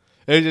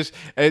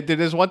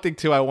 There's one thing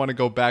too I want to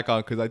go back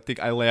on, because I think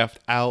I laughed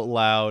out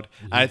loud.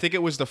 Mm-hmm. And I think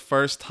it was the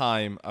first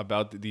time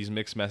about these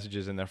mixed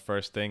messages, and their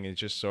first thing is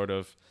just sort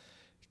of,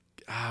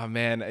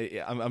 man,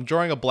 I'm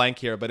drawing a blank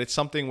here, but it's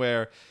something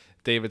where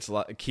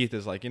Keith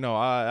is like, you know,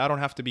 I don't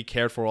have to be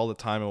cared for all the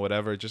time or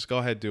whatever. Just go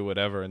ahead, do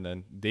whatever. And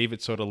then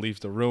David sort of leaves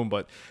the room,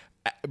 but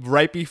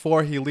right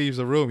before he leaves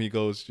the room, he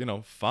goes, you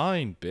know,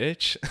 fine,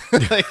 bitch.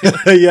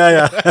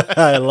 Yeah.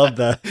 I love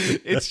that.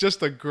 It's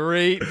just a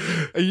great,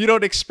 you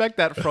don't expect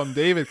that from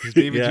David, because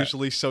David's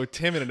usually so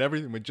timid and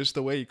everything, but just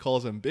the way he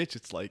calls him bitch,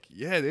 it's like,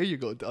 yeah, there you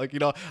go. Like, you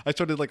know, I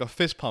started like a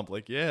fist pump,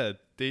 like, yeah,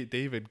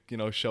 David, you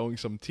know, showing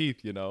some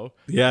teeth, you know.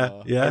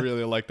 Yeah. I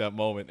really like that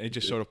moment. It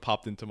just sort of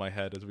popped into my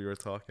head as we were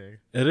talking.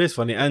 It is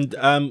funny. And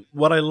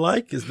what I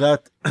like is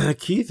that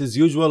Keith is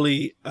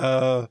usually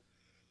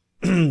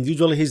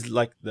he's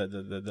like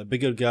the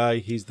bigger guy.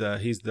 He's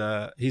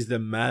the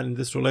man in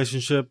this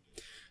relationship.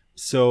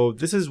 So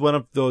this is one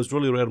of those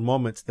really rare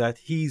moments that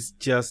he's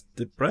just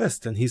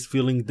depressed and he's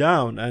feeling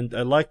down. And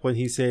I like when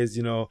he says,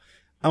 you know,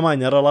 am I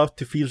not allowed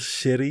to feel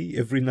shitty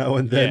every now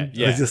and then?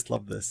 Yeah. I just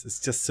love this. It's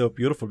just so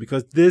beautiful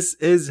because this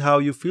is how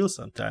you feel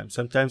sometimes.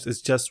 Sometimes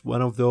it's just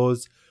one of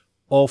those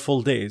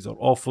awful days or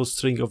awful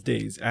string of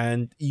days,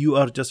 and you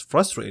are just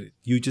frustrated.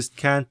 You just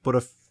can't put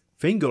a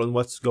finger on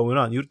what's going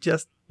on. You're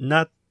just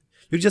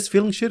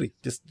feeling shitty.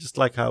 Just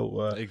like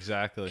how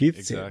Exactly.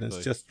 Keith said.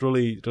 It's just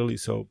really, really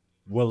so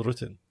well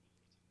written.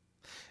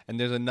 And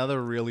there's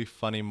another really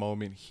funny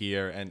moment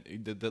here. And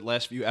the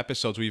last few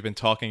episodes, we've been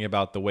talking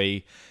about the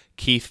way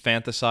Keith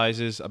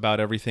fantasizes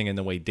about everything and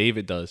the way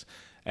David does.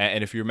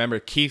 And if you remember,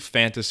 Keith's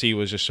fantasy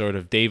was just sort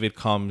of David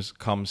comes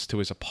to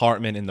his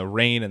apartment in the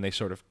rain and they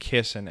sort of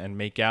kiss and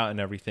make out and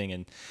everything.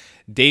 And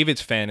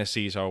David's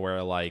fantasies are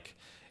where, like,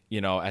 you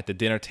know, at the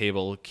dinner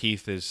table,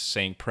 Keith is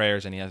saying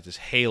prayers and he has this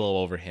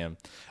halo over him.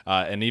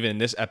 And even in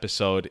this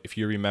episode, if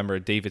you remember,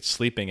 David's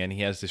sleeping and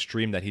he has this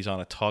dream that he's on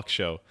a talk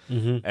show.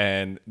 Mm-hmm.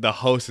 And the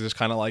host is just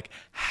kind of like,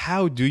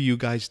 how do you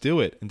guys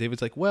do it? And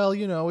David's like, well,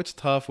 you know, it's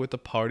tough with the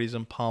parties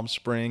in Palm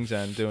Springs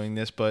and doing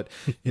this, but,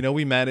 you know,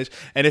 we manage.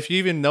 And if you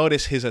even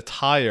notice his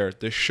attire,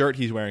 the shirt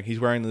he's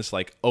wearing this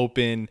like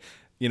open,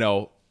 you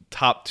know,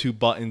 top 2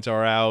 buttons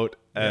are out.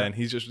 And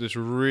he's just this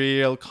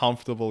real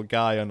comfortable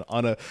guy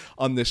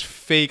on this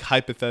fake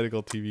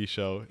hypothetical TV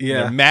show.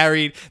 Yeah.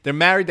 They're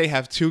married. They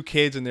have 2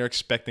 kids, and they're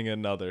expecting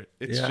another.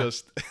 It's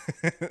just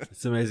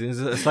it's amazing.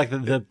 It's like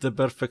the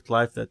perfect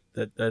life that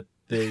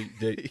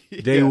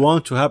they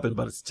want to happen,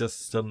 but it's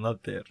just still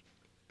not there.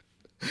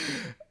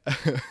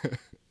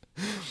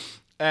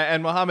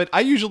 And Mohammed, I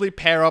usually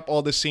pair up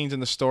all the scenes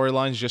and the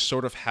storylines just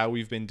sort of how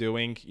we've been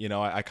doing. You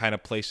know, I kind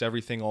of place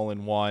everything all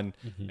in one,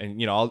 and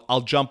you know,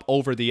 I'll jump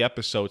over the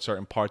episode,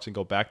 certain parts, and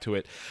go back to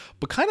it.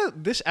 But kind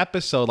of this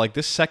episode, like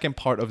this second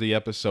part of the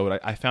episode,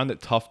 I found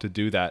it tough to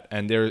do that.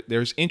 And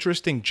there's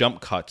interesting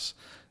jump cuts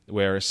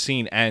where a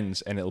scene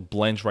ends and it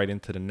blends right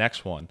into the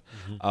next one.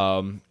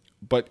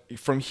 But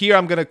from here,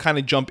 I'm gonna kind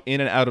of jump in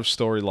and out of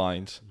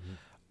storylines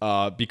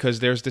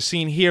because there's the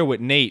scene here with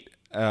Nate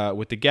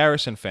with the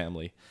Garrison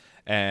family.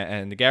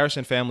 And the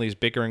Garrison family is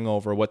bickering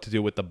over what to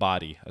do with the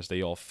body as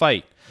they all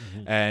fight.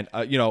 And,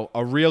 you know,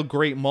 a real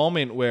great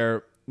moment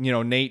where, you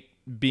know, Nate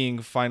being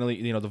finally,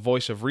 you know, the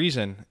voice of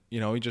reason, you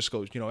know, he just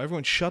goes, you know,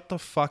 everyone shut the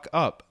fuck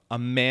up. A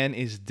man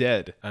is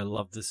dead. I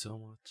love this so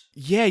much.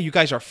 Yeah, you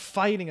guys are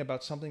fighting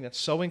about something that's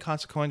so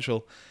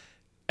inconsequential.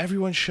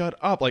 Everyone shut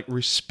up. Like,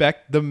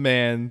 respect the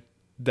man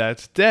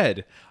that's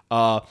dead.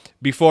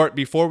 Before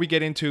we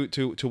get into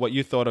what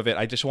you thought of it,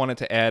 I just wanted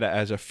to add,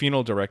 as a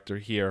funeral director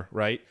here,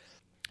 right?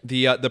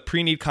 The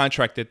pre-need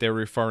contract that they're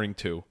referring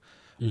to,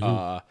 you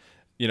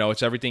know,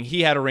 it's everything.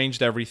 He had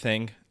arranged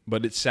everything,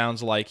 but it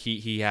sounds like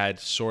he had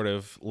sort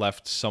of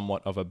left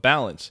somewhat of a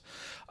balance.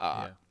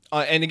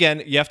 And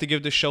again, you have to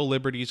give the show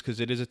liberties because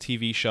it is a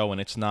TV show and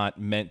it's not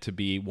meant to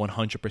be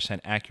 100%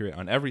 accurate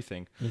on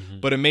everything.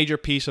 But a major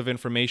piece of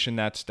information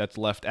that's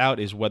left out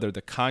is whether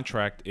the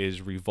contract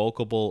is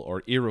revocable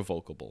or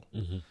irrevocable,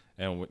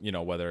 and you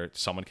know, whether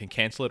someone can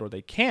cancel it or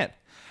they can't.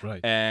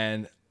 Right.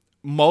 And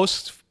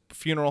most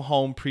funeral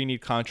home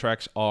pre-need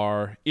contracts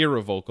are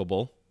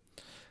irrevocable.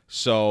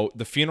 So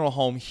the funeral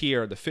home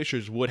here, the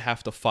Fishers, would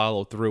have to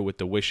follow through with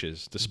the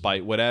wishes,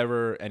 despite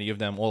whatever any of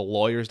them, all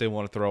lawyers they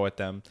want to throw at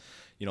them.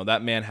 You know,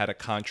 that man had a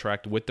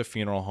contract with the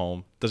funeral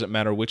home. Doesn't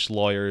matter which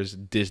lawyers,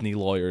 Disney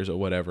lawyers or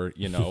whatever,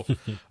 you know.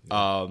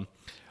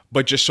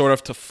 But just sort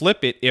of to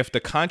flip it, if the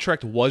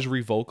contract was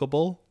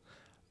revocable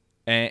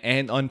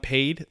and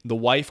unpaid, the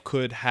wife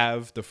could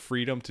have the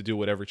freedom to do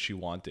whatever she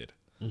wanted.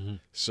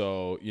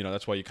 So, you know,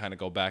 that's why you kind of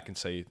go back and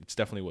say it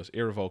definitely was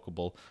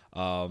irrevocable.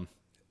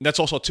 That's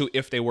also, too,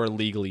 if they were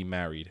legally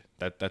married.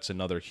 That's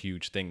another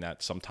huge thing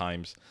that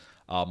sometimes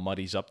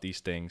muddies up these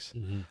things.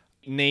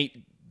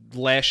 Nate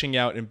lashing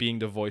out and being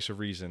the voice of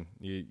reason.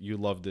 You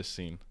love this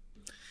scene.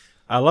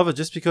 I love it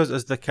just because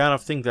it's the kind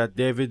of thing that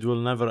David will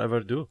never,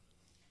 ever do.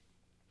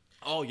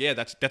 Oh, yeah,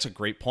 that's a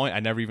great point. I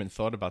never even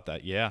thought about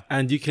that, yeah.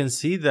 And you can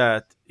see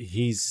that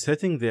he's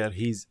sitting there,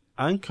 he's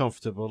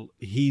uncomfortable.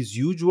 He's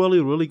usually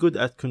really good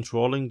at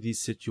controlling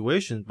these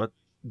situations, but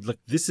like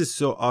this is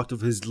so out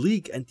of his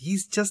league, and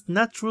he's just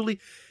not really.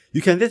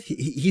 You can get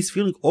he's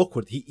feeling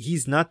awkward.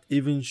 He's not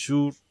even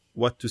sure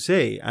what to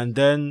say, and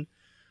then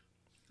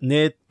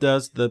Nate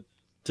does the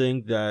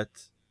thing that,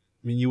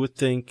 I mean, you would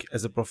think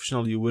as a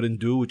professional you wouldn't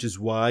do, which is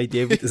why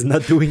David is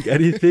not doing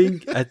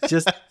anything.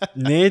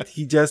 Nate,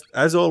 he just,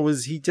 as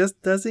always, he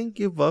just doesn't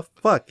give a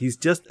fuck. He's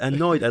just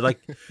annoyed.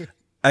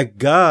 A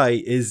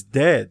guy is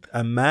dead.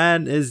 A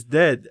man is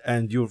dead.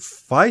 And you're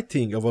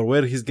fighting over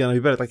where he's going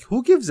to be buried. Like,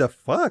 who gives a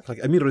fuck? Like,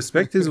 I mean,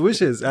 respect his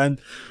wishes. And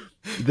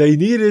they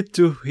needed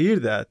to hear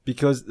that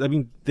because, I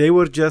mean,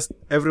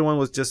 everyone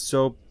was just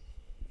so,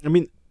 I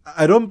mean,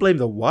 I don't blame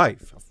the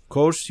wife. Of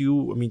course,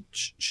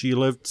 she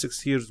lived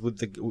 6 years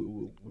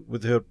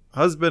with her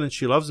husband and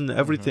she loves him and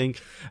everything.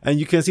 And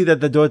you can see that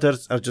the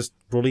daughters are just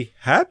really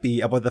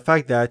happy about the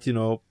fact that, you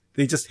know,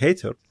 they just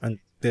hate her and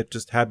they're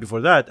just happy for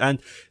that. And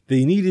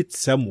they needed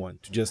someone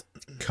to just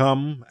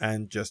come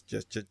and just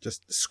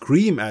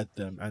scream at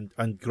them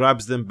and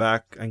grabs them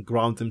back and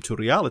ground them to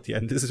reality.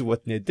 And this is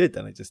what Nate did.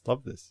 And I just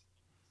love this.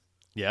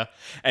 Yeah.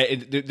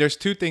 There's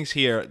two things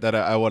here that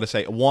I want to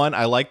say. One,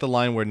 I like the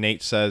line where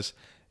Nate says,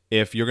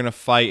 if you're going to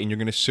fight and you're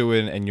going to sue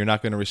him and you're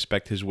not going to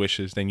respect his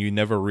wishes, then you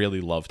never really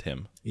loved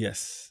him.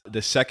 Yes.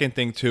 The second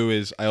thing, too,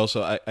 is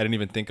I didn't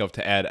even think of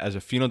to add, as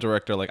a funeral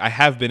director, like I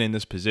have been in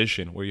this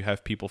position where you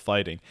have people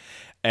fighting.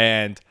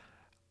 And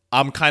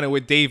I'm kind of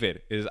with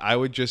David, is I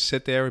would just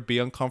sit there and be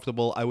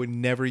uncomfortable. I would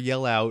never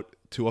yell out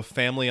to a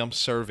family I'm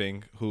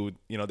serving who,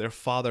 their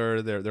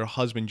father, their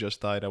husband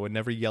just died. I would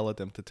never yell at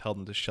them to tell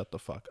them to shut the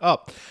fuck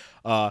up.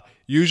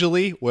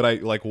 Usually what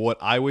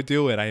I would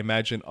do, and I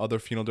imagine other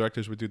funeral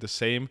directors would do the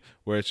same,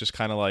 where it's just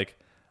kind of like,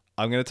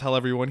 I'm going to tell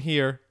everyone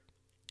here,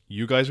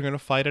 you guys are going to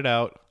fight it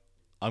out.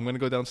 I'm going to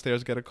go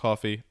downstairs, get a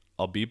coffee.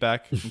 I'll be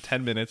back in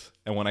 10 minutes.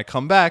 And when I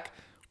come back,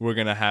 we're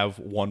going to have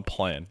one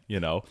plan,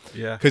 Yeah.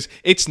 Because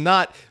it's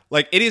not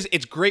like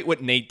it's great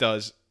what Nate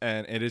does,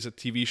 and it is a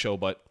TV show,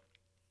 but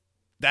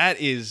I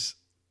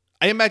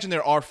imagine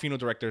there are funeral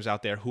directors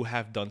out there who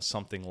have done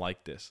something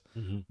like this,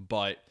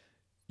 but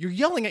you're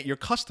yelling at your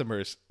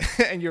customers,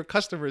 and your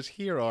customers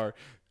here are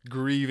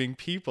grieving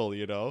people,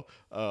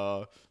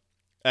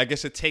 I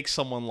guess it takes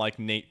someone like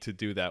Nate to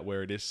do that,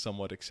 where it is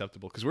somewhat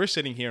acceptable, because we're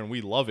sitting here and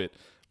we love it,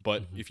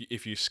 but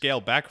if you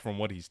scale back from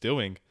what he's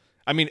doing,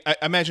 I mean, I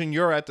imagine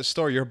you're at the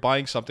store, you're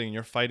buying something, and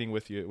you're fighting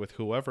with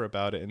whoever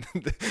about it, and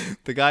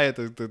the guy at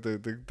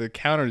the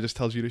counter just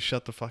tells you to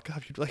shut the fuck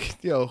up. You'd be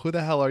like, yo, who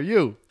the hell are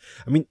you?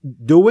 I mean,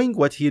 doing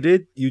what he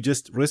did, you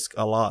just risk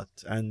a lot,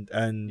 and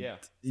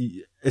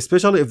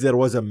especially if there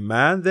was a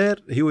man there,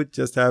 he would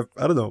just have,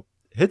 I don't know,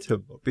 hit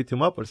him or beat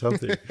him up or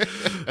something.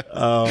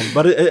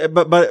 But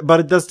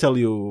it does tell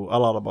you a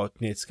lot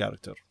about Nate's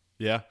character.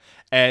 Yeah,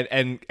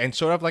 and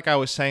sort of like I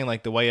was saying,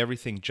 like the way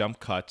everything jump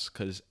cuts,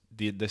 because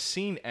the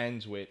scene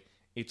ends with,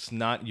 it's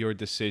not your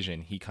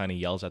decision. He kind of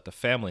yells at the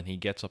family and he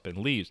gets up and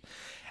leaves.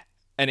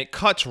 And it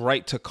cuts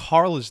right to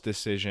Carla's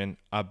decision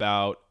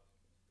about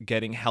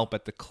getting help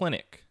at the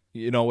clinic,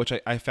 which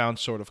I found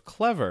sort of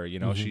clever.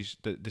 She's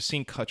the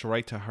scene cuts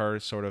right to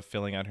her sort of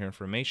filling out her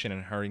information,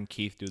 and her and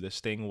Keith do this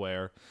thing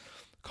where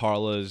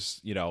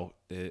Carla's,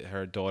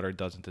 her daughter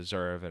doesn't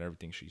deserve and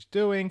everything she's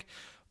doing.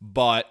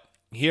 But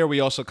here we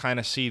also kind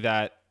of see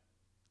that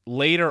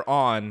later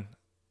on,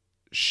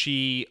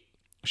 she's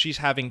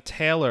having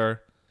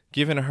Taylor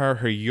given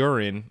her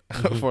urine,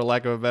 for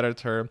lack of a better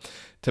term,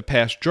 to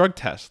pass drug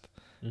test.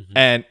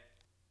 And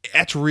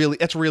that's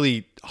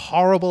really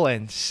horrible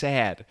and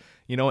sad,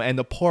 and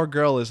the poor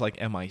girl is like,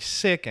 am I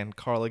sick? And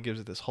Carla gives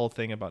it this whole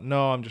thing about,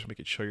 no, I'm just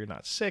making sure you're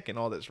not sick and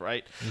all this,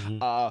 right?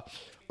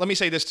 Let me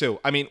say this too.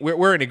 I mean,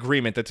 we're in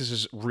agreement that this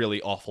is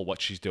really awful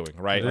what she's doing,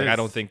 right? Like, I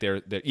don't think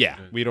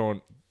we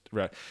don't.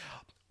 Right.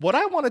 What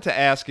I wanted to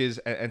ask is,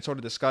 and sort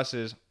of discuss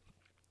is,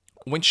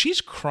 when she's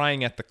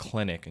crying at the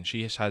clinic and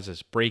she has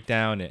this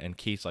breakdown and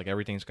Keith's like,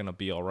 everything's going to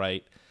be all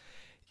right.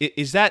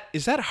 Is that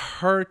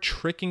her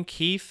tricking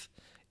Keith?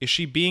 Is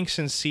she being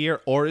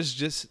sincere, or is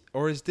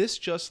this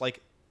just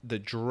like the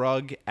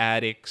drug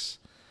addicts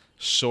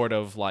sort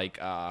of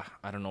like, I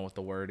don't know what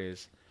the word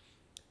is.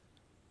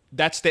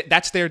 That's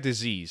their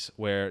disease,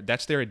 where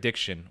that's their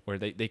addiction, where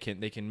they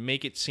can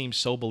make it seem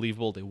so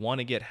believable. They want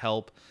to get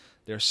help.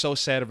 They're so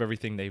sad of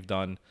everything they've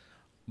done.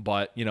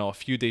 But, a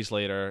few days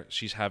later,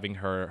 she's having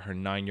her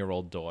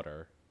 9-year-old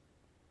daughter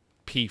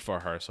pee for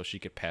her so she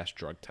could pass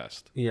drug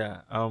test.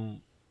 Yeah.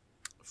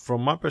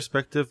 From my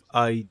perspective,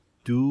 I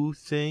do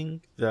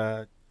think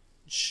that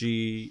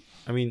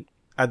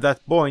at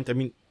that point,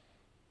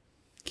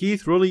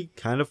 Keith really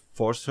kind of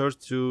forced her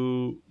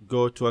to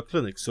go to a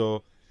clinic.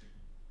 So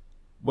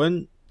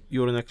when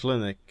you're in a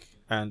clinic,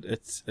 and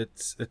it's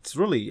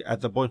really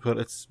at the point where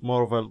it's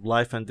more of a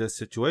life and death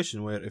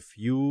situation, where if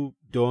you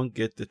don't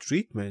get the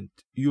treatment,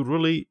 you're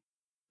really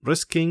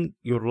risking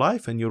your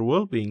life and your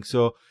well-being.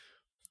 So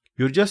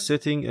you're just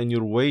sitting and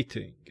you're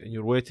waiting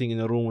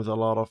in a room with a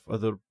lot of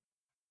other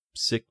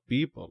sick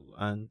people.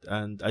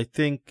 And I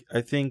think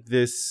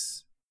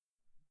this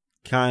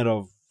kind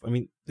of,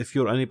 if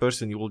you're any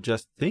person, you will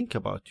just think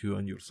about you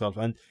and yourself.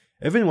 And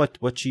even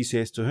what she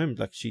says to him,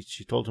 like she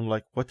told him,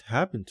 like, what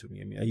happened to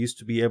me? I used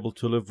to be able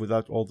to live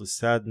without all the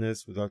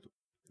sadness, without,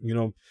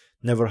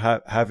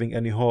 never having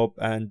any hope.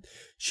 And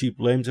she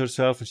blames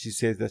herself, and she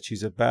says that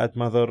she's a bad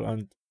mother,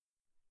 and,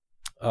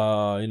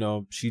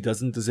 she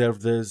doesn't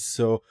deserve this.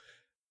 So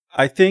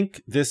I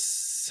think this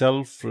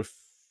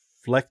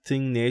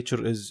self-reflecting nature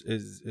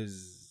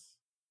is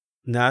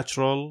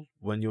natural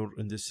when you're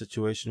in this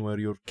situation where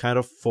you're kind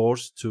of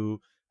forced to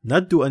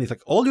not do anything.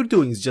 Like, all you're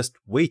doing is just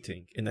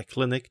waiting in a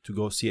clinic to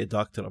go see a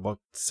doctor about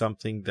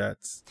something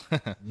that's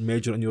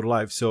major in your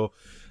life. So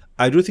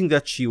I do think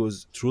that she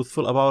was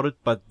truthful about it,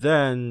 but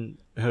then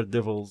her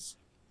devils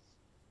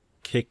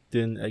kicked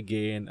in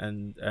again,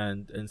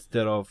 and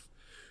instead of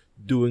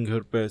doing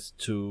her best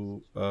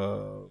to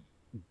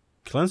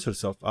cleanse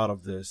herself out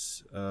of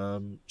this,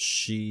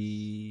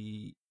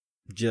 she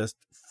just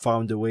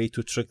found a way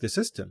to trick the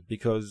system,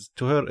 because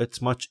to her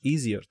it's much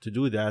easier to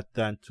do that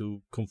than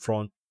to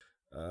confront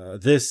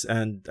this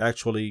and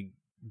actually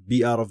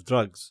be out of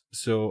drugs.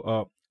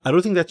 So I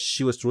don't think that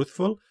she was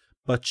truthful,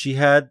 but she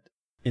had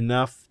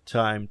enough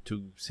time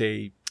to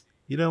say,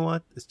 you know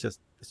what, it's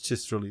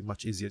just really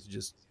much easier to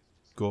just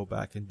go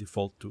back and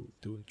default to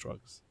doing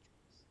drugs.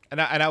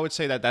 And I would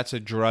say that that's a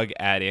drug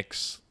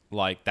addict's,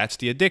 like, that's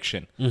the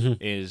addiction.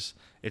 Is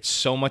it's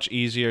so much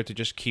easier to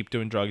just keep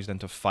doing drugs than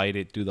to fight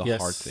it, do the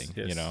hard thing,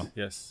 yes, you know?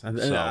 Yes. And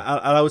So-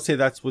 I would say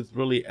that's with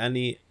really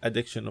any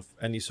addiction of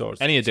any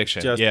sort. Any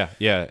addiction, Just-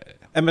 yeah.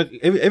 I mean,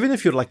 even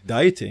if you're like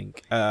dieting,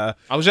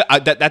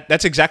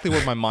 That's exactly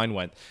where my mind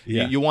went.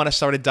 Yeah. You want to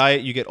start a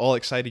diet, you get all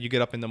excited, you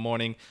get up in the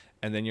morning,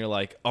 and then you're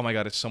like, oh my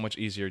God, it's so much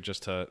easier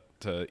just to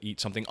eat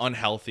something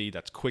unhealthy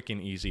that's quick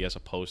and easy as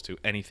opposed to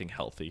anything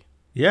healthy.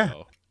 yeah.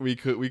 So we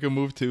could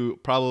move to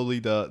probably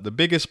the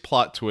biggest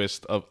plot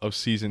twist of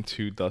season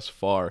 2 thus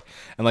far,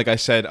 and like I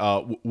said,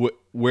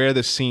 where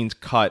the scenes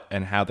cut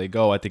and how they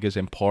go, I think is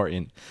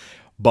important.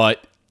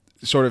 But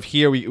sort of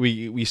here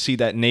we see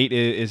that Nate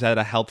is at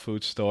a health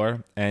food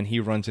store and he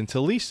runs into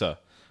Lisa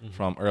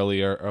from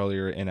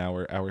earlier in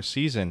our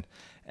season,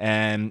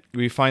 and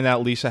we find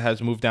out Lisa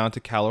has moved down to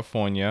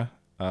California,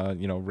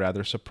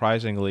 rather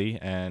surprisingly,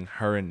 and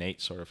her and Nate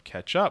sort of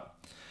catch up.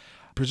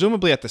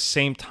 Presumably at the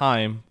same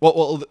time,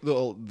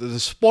 the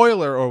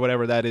spoiler or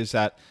whatever that is,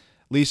 that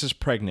Lisa's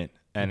pregnant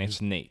and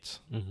it's Nate.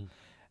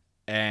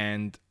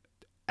 And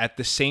at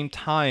the same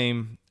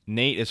time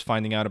Nate is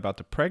finding out about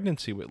the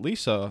pregnancy with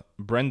Lisa,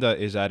 Brenda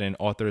is at an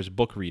author's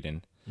book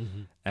reading.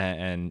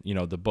 And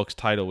the book's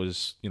title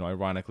was,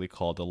 ironically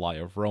called The Lie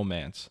of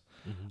Romance.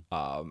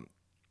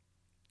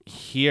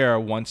 Here,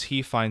 once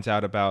he finds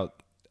out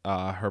about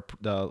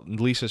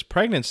Lisa's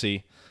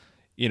pregnancy,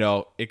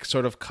 it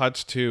sort of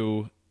cuts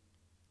to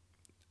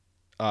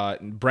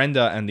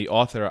Brenda and the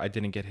author. I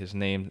didn't get his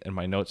name in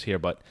my notes here,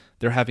 but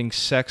they're having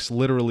sex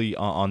literally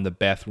on the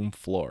bathroom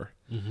floor,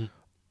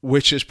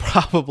 which is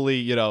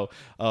probably,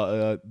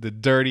 the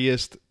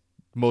dirtiest,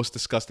 most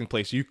disgusting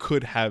place you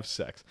could have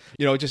sex.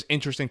 Just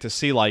interesting to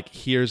see, like,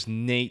 here's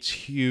Nate's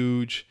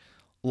huge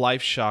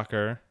life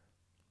shocker,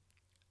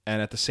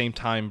 and at the same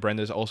time,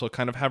 Brenda's also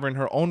kind of having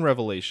her own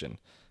revelation,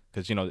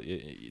 because,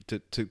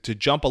 to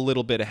jump a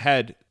little bit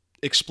ahead,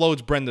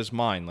 explodes Brenda's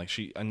mind. Like,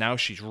 now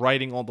she's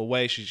writing all the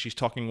way. She's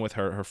talking with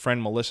her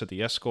friend Melissa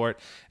the escort,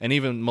 and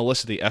even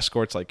Melissa the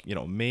escort's like,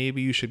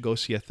 maybe you should go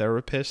see a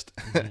therapist.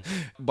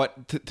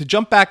 But to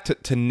jump back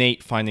to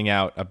Nate finding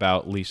out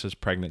about Lisa's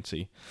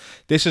pregnancy,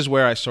 this is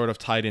where I sort of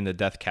tied in the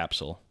death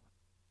capsule,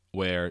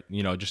 where,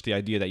 just the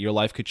idea that your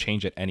life could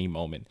change at any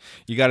moment.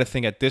 You got to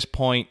think at this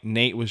point,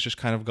 Nate was just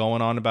kind of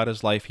going on about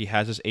his life. He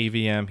has his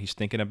AVM. He's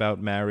thinking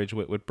about marriage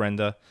with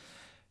Brenda.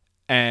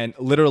 And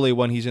literally,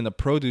 when he's in the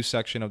produce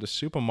section of the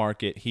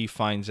supermarket, he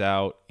finds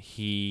out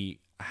he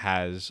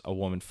has a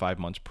woman 5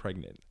 months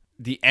pregnant.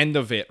 The end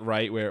of it,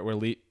 right, where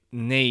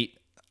Nate,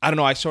 I don't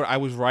know, I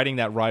was riding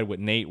that ride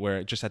with Nate,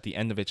 where just at the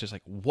end of it, just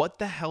like, what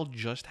the hell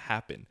just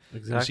happened?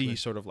 Exactly. You see, he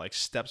sort of like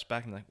steps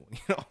back and like,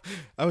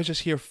 I was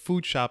just here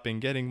food shopping,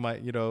 getting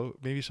my,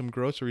 maybe some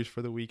groceries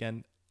for the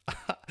weekend.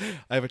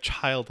 I have a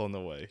child on the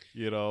way,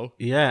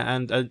 Yeah,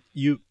 and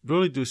you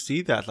really do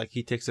see that. Like,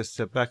 he takes a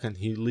step back and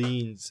he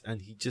leans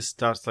and he just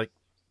starts, like,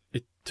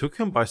 it took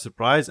him by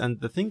surprise. And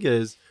the thing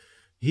is,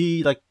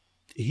 he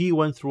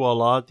went through a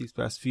lot these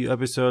past few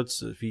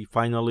episodes. He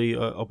finally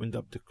opened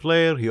up to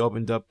Claire. He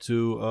opened up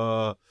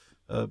to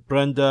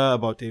Brenda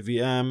about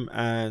AVM.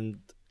 And,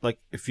 like,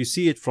 if you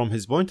see it from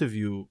his point of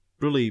view,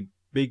 really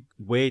big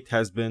weight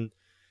has been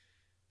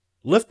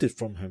lifted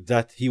from him,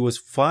 that he was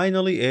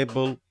finally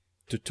able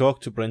to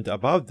talk to Brenda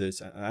about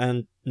this.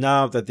 And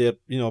now that they're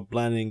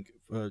planning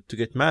to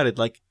get married,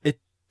 like, it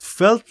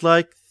felt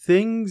like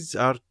things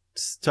are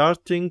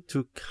starting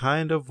to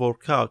kind of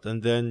work out,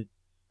 and then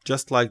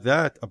just like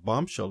that, a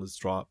bombshell is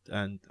dropped,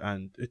 and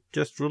it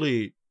just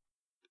really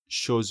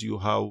shows you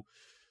how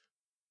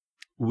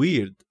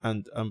weird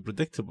and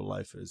unpredictable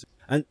life is.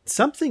 And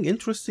something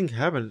interesting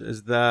happened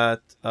is that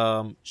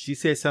she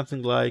says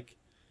something like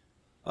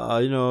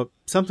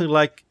something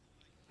like,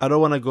 I don't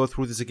want to go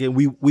through this again.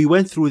 We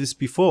went through this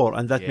before,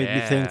 and that made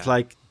me think,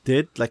 like,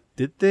 did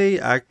they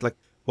act like,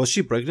 was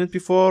she pregnant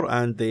before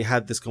and they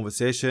had this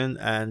conversation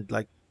and,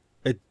 like,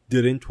 it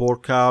didn't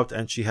work out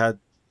and she had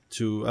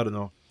to, I don't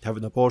know, have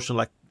an abortion?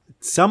 Like,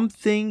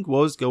 something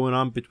was going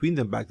on between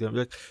them back then.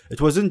 Like,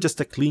 it wasn't just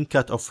a clean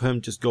cut of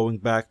him just going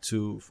back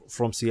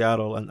from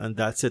Seattle and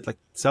that's it. Like,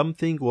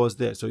 something was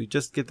there. So you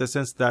just get the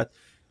sense that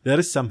there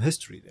is some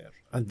history there,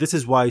 and this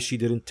is why she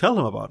didn't tell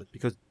him about it,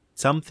 because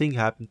something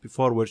happened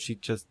before where she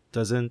just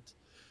doesn't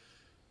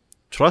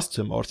trust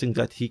him or think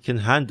that he can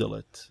handle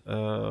it,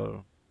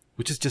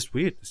 which is just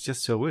weird. It's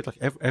just so weird. Like,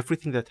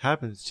 everything that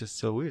happens is just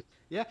so weird.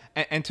 Yeah,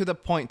 and to the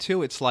point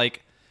too, it's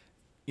like,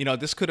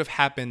 this could have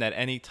happened at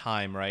any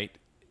time, right?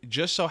 It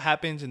just so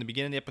happens in the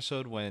beginning of the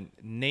episode when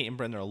Nate and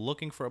Brenda are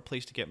looking for a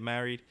place to get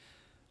married,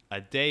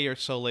 a day or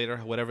so later,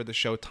 whatever the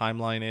show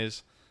timeline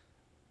is,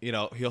 he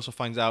also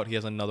finds out he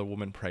has another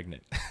woman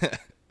pregnant.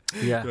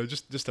 Yeah.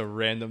 Just the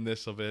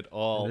randomness of it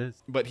all. It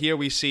is. But here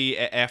we see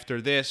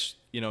after this,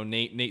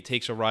 Nate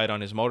takes a ride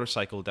on his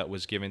motorcycle that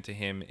was given to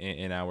him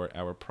in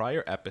our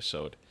prior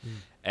episode.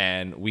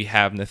 And we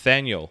have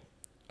Nathaniel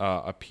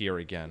appear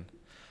again.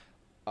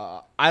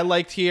 I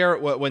liked here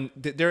when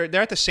they're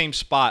at the same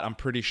spot. I'm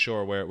pretty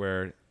sure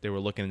where they were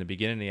looking in the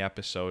beginning of the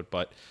episode,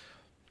 but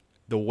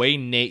the way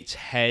Nate's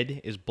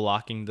head is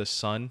blocking the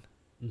sun,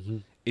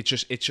 it's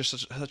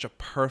just such a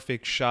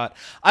perfect shot.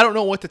 I don't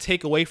know what to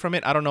take away from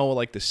it. I don't know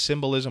like the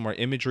symbolism or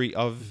imagery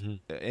of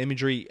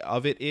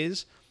it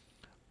is,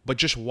 but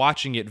just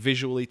watching it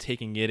visually,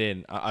 taking it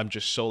in, I'm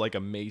just so like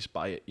amazed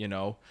by it.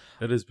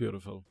 It is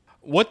beautiful.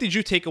 What did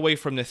you take away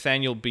from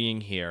Nathaniel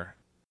being here?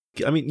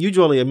 I mean,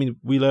 usually,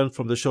 we learn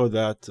from the show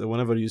that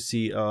whenever you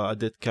see a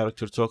dead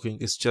character talking,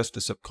 it's just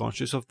the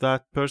subconscious of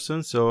that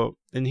person. So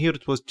in here,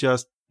 it was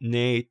just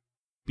Nate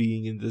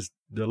being in this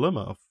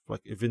dilemma of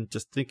like even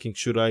just thinking,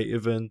 should I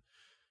even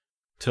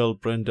tell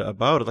Brenda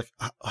about it? Like,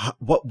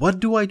 what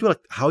do I do?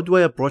 Like, how do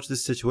I approach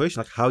this situation?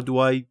 Like,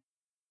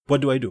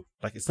 what do I do?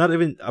 Like, it's not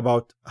even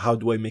about how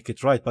do I make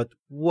it right, but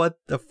what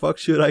the fuck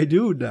should I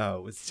do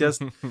now? It's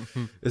just,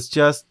 it's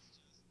just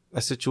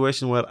a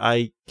situation where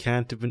I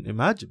can't even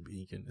imagine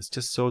being in. It's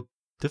just so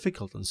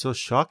difficult and so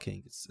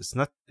shocking. It's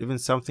not even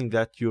something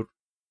that you're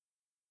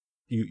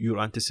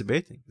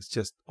anticipating. It's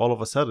just all of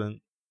a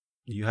sudden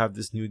you have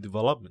this new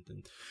development,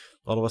 and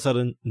all of a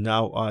sudden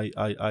now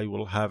I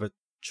will have a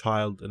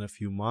child in a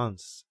few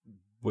months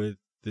with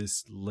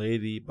this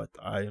lady, but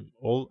I'm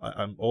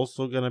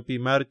also gonna be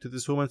married to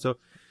this woman. So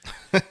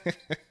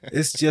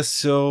it's just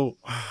so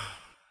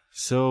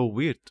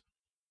weird.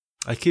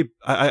 I keep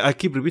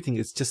repeating,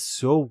 it's just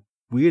so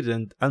weird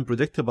and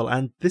unpredictable,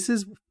 and this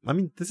is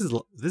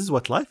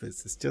what life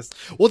is. It's just,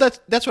 well,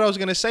 that's what I was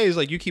gonna say, is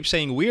like you keep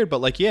saying weird,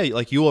 but like, yeah,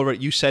 like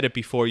you said it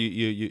before,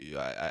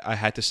 I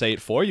had to say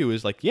it for you,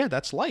 is like, yeah,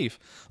 that's life.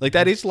 Like,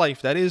 that is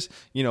life. That is,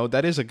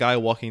 that is a guy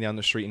walking down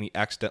the street and he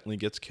accidentally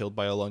gets killed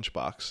by a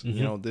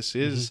lunchbox. This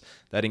is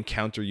that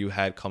encounter you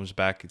had comes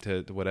back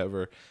to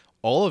whatever.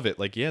 All of it,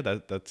 like, yeah,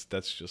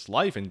 that's just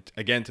life. And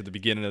again, to the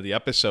beginning of the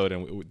episode,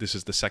 and this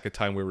is the second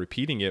time we're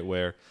repeating it,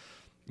 where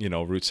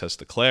Root says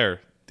to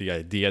Claire, the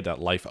idea that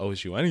life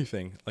owes you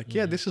anything, like,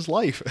 yeah, this is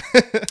life.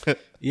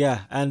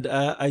 Yeah, and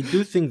I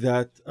do think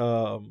that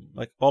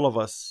like all of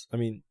us,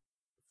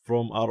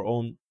 from our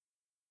own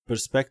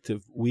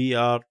perspective, we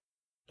are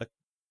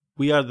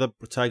the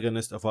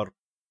protagonist of our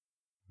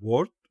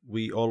world.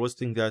 We always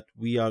think that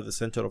we are the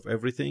center of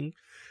everything,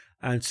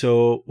 and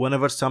so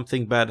whenever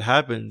something bad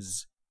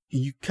happens,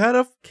 you kind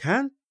of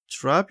can't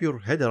wrap your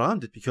head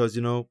around it, because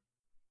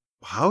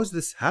how is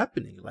this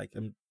happening? Like,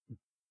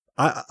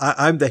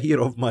 I'm the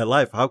hero of my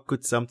life. How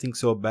could something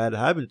so bad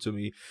happen to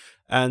me?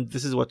 And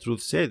this is what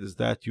Ruth said, is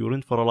that you're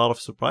in for a lot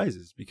of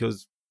surprises,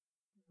 because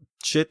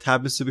shit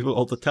happens to people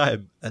all the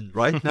time, and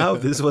right now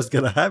this is what's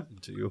gonna happen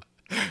to you.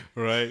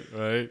 Right.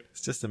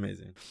 It's just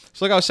amazing.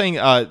 So like I was saying,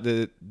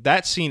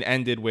 that scene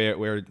ended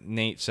where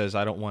Nate says,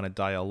 "I don't want to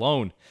die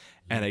alone."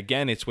 And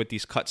again, it's with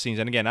these cutscenes.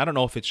 And again, I don't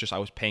know if it's just I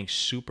was paying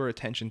super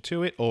attention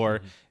to it,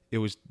 or it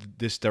was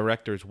this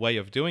director's way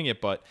of doing it,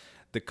 but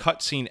the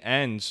cutscene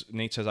ends,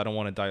 Nate says, "I don't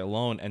want to die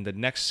alone." And the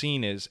next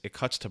scene it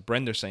cuts to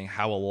Brenda saying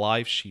how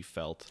alive she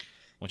felt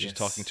when she's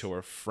talking to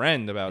her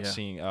friend about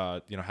seeing,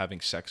 having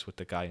sex with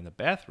the guy in the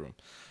bathroom.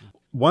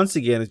 Once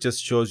again, it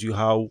just shows you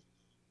how,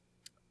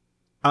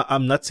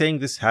 I'm not saying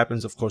this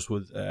happens, of course,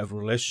 with every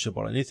relationship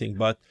or anything,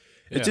 but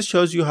it just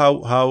shows you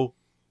how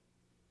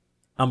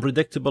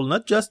unpredictable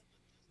not just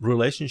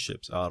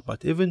relationships are,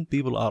 but even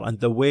people are,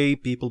 and the way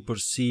people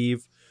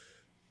perceive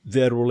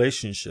their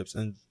relationships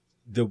and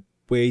the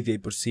way they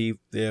perceive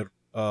their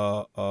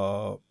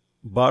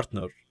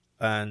partner.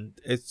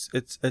 And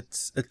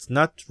it's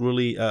not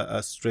really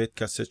a straight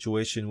cut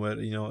situation where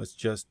it's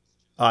just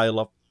I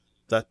love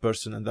that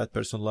person and that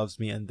person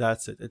loves me and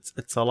that's it.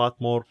 It's a lot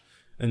more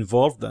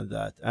involved than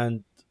that.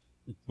 And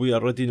we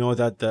already know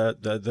that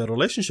the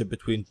relationship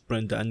between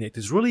Brenda and Nate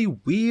is really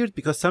weird,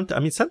 because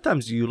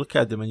sometimes you look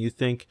at them and you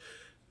think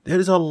there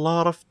is a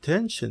lot of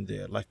tension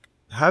there. Like,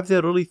 have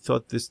they really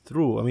thought this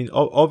through?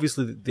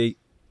 Obviously they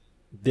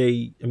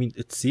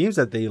it seems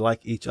that they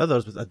like each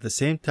other, but at the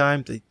same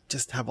time they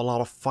just have a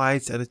lot of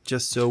fights, and it's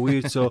just so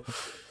weird. So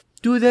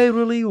do they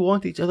really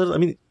want each other?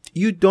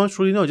 You don't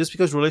really know, just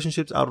because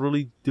relationships are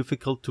really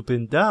difficult to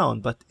pin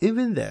down. But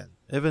even then,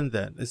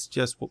 it's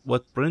just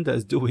what Brenda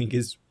is doing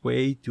is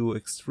way too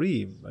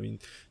extreme.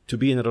 To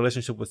be in a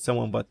relationship with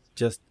someone, but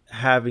just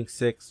having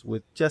sex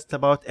with just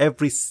about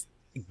every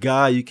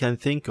guy you can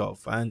think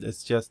of. And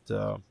it's just,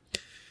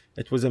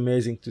 it was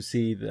amazing to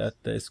see that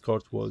the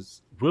escort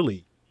was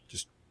really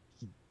just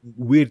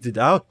weirded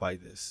out by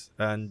this.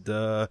 And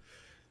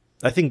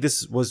I think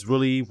this was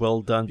really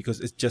well done,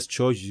 because it just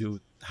shows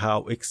you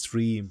how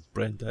extreme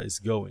Brenda is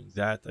going.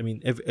 That,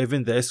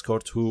 even the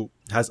escort, who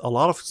has a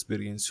lot of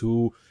experience,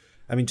 who,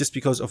 just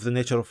because of the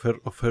nature of her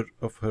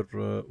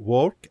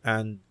work,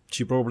 and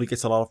she probably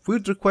gets a lot of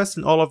weird requests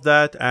and all of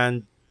that,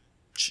 and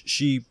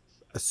she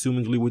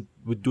assumingly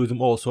would do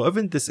them all. So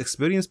even this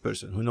experienced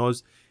person who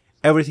knows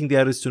everything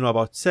there is to know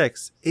about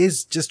sex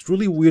is just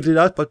really weirded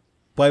out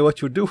by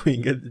what you're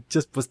doing, and it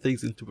just puts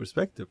things into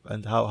perspective,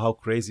 and how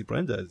crazy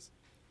Brenda is.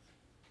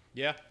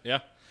 Yeah.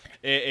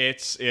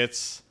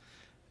 It's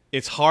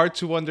hard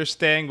to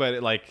understand,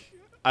 but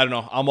I don't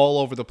know. I'm all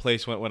over the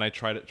place when I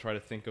try to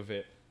think of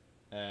it,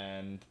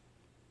 and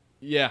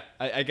yeah,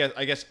 I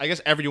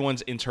guess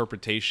everyone's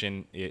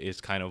interpretation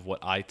is kind of what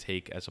I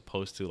take as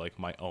opposed to like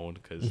my own,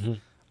 because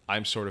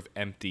I'm sort of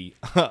empty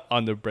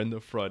on the Brenda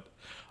front.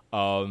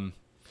 But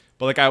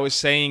like I was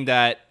saying,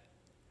 that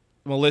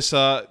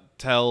Melissa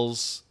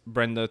tells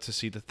Brenda to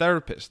see the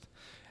therapist,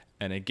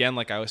 and again,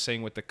 like I was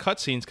saying with the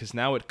cutscenes, because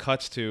now it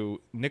cuts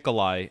to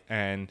Nikolai,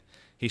 and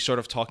he's sort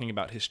of talking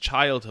about his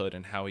childhood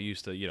and how he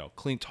used to,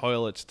 clean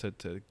toilets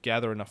to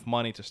gather enough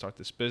money to start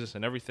this business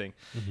and everything.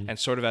 And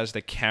sort of as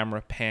the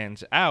camera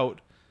pans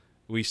out,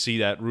 we see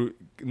that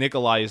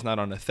Nikolai is not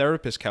on a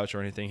therapist couch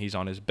or anything. He's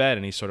on his bed,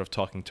 and he's sort of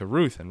talking to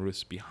Ruth, and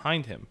Ruth's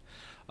behind him.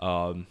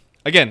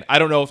 Again, I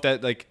don't know if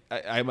that, like,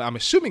 I'm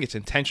assuming it's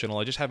intentional.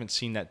 I just haven't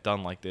seen that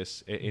done like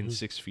this in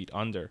 6 Feet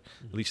Under,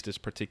 at least this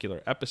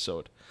particular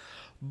episode.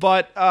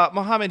 But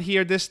Mohammed,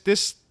 here,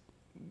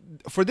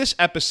 for this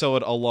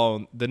episode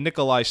alone, the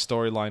Nikolai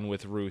storyline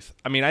with Ruth,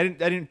 I mean, I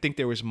didn't think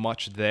there was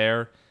much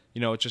there.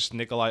 It's just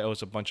Nikolai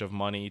owes a bunch of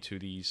money to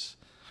these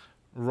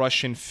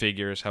Russian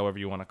figures, however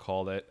you want to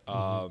call it.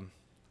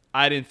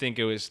 I didn't think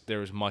there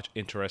was much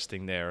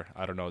interesting there.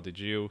 I don't know. Did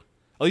you?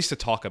 At least to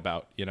talk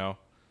about,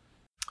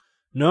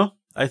 No,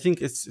 I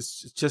think it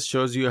just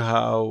shows you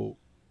how,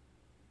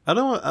 I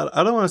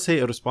don't want to say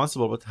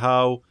irresponsible, but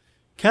how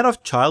kind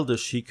of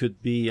childish he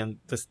could be. And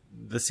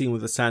the scene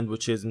with the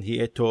sandwiches, and he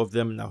ate 2 of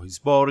them, and now he's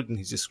bored, and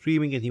he's just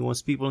screaming, and he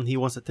wants people, and he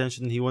wants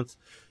attention, and he wants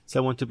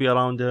someone to be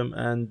around him.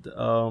 And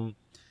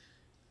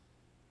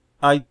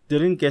I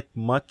didn't get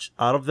much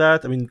out of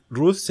that. I mean,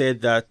 Ruth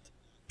said that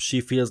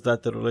she feels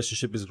that the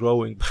relationship is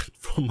growing, but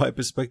from my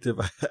perspective,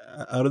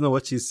 I don't know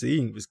what she's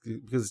seeing,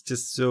 because it's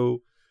just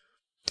so,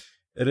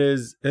 it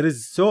is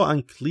so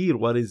unclear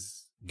what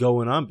is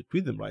going on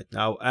between them right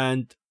now.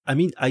 And I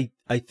mean, I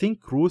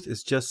think Ruth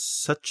is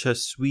just such a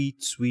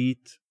sweet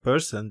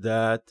person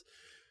that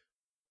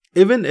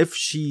even if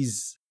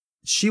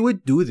she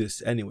would do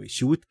this anyway.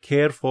 She would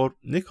care for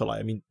Nikolai.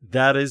 I mean,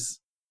 that is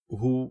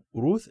who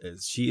Ruth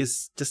is. She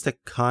is just a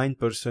kind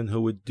person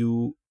who would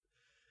do,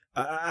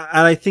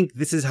 and I think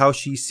this is how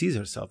she sees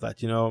herself, that,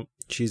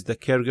 she's the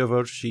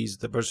caregiver. She's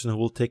the person who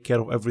will take care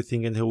of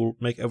everything and who will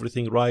make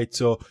everything right.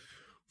 So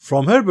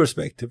from her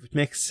perspective, it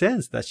makes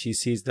sense that she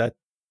sees that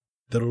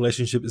the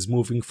relationship is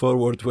moving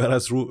forward,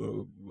 whereas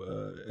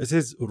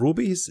is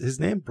Ruby his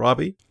name?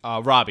 Robbie?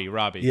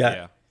 Robbie.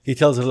 Yeah. He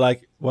tells her,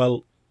 like,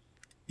 well,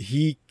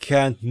 he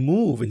can't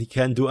move and he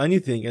can't do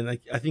anything. And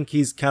I think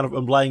he's kind of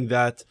implying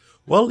that,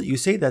 well, you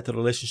say that the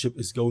relationship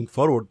is going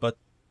forward, but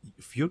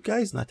if your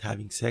guy's not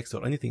having sex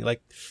or anything,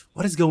 like,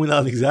 what is going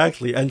on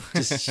exactly? And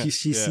just she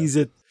sees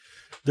it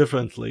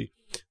differently.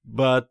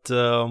 But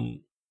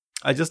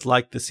I just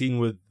like the scene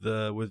with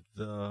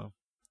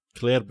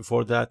Claire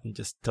before that, and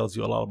just tells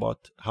you a lot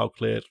about how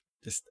Claire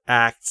just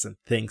acts and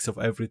thinks of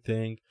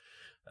everything.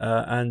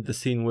 And the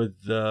scene with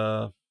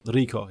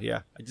Rico,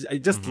 yeah, I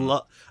just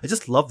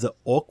love the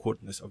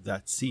awkwardness of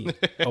that scene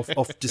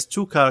of just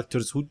 2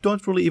 characters who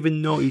don't really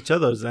even know each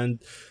other,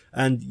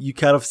 and you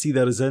kind of see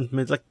the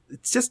resentment. Like,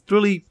 it's just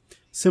really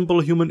simple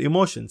human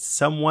emotions.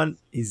 Someone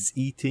is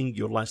eating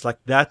your lunch, like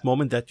that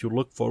moment that you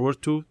look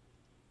forward to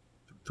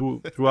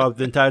throughout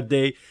the entire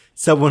day.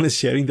 Someone is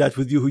sharing that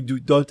with you who you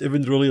don't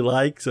even really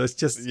like. So it's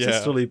just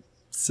really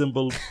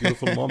simple,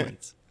 beautiful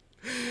moments.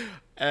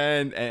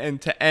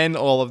 And to end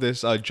all of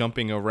this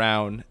jumping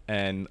around,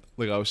 and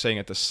like I was saying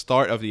at the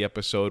start of the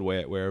episode,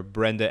 where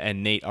Brenda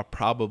and Nate are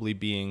probably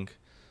being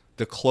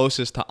the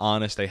closest to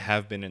honest they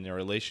have been in their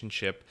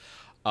relationship.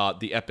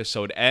 The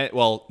episode, their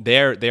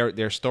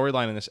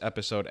storyline in this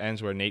episode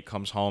ends where Nate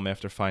comes home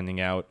after finding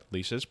out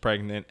Lisa's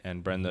pregnant,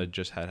 and Brenda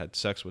just had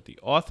sex with the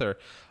author.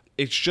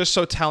 It's just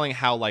so telling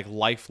how, like,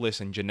 lifeless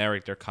and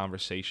generic their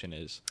conversation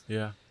is.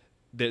 Yeah.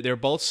 They're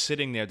both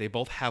sitting there. They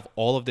both have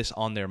all of this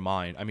on their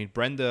mind. I mean,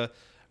 Brenda,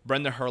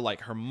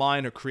 her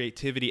mind, her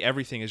creativity,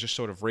 everything is just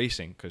sort of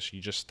racing, because she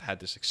just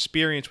had this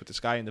experience with this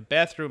guy in the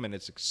bathroom, and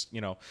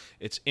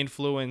it's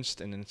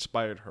influenced and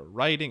inspired her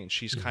writing, and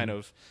she's kind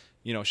of,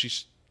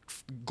 she's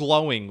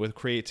glowing with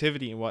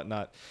creativity and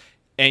whatnot.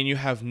 And you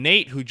have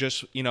Nate, who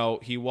just,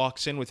 he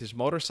walks in with his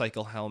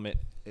motorcycle helmet,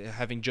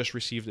 having just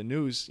received the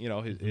news,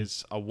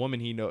 his a woman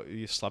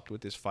he slept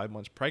with is 5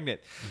 months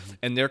pregnant.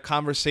 And their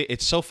conversation,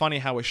 it's so funny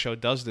how a show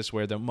does this,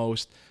 where the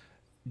most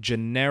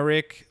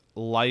generic,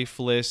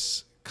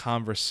 lifeless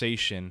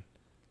conversation,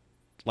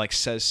 like,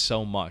 says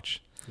so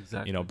much.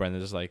 Exactly.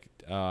 Brenda's like,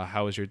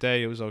 how was your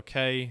day? It was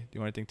okay. Do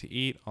you want anything to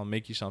eat? I'll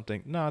make you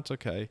something. No, it's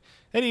okay.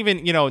 And even,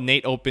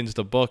 Nate opens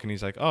the book and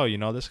he's like,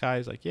 oh, this guy?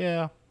 He's like,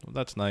 yeah, well,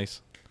 that's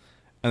nice.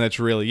 And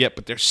that's really it.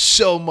 But there's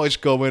so much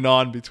going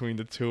on between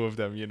the two of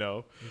them,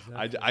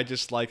 Exactly. I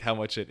just like how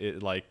much it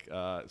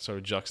sort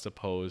of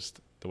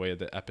juxtaposed the way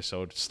the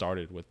episode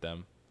started with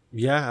them.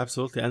 Yeah,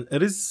 absolutely. And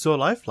it is so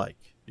lifelike,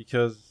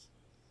 because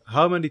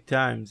how many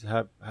times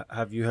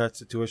have you had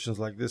situations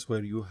like this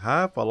where you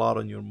have a lot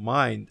on your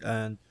mind,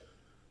 and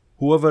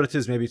whoever it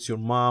is, maybe it's your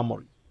mom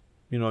or,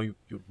 your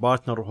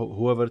partner or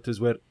whoever it is,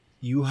 where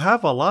you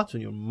have a lot on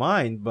your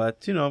mind,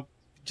 but,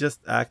 just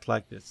act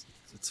like this.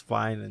 It's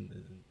fine,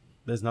 and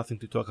there's nothing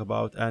to talk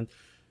about. And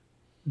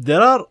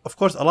there are, of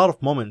course, a lot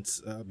of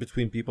moments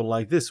between people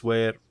like this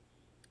where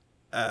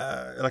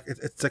like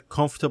it's a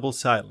comfortable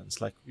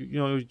silence, like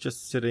you're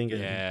just sitting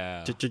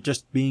and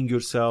just being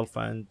yourself,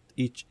 and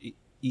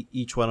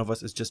each one of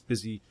us is just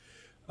busy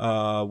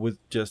with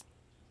just,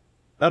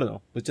 I don't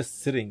know, with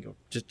just sitting or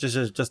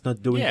just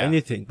not doing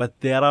anything.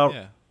 But there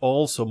are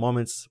also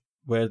moments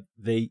where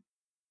they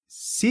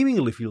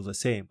seemingly feel the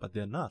same, but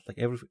they're not. Like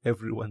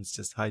everyone's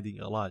just hiding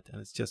a lot,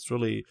 and it's just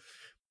really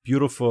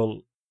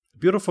beautiful,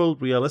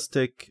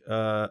 realistic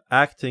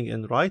acting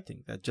and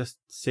writing that just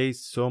says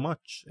so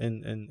much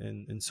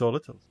in so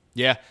little.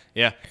 Yeah.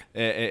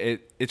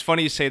 It's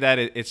funny you say that.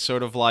 It's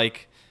sort of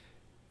like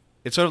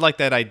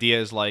that idea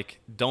is like,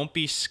 don't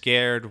be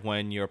scared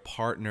when your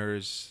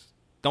partner's.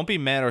 Don't be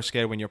mad or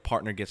scared when your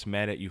partner gets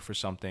mad at you for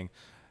something.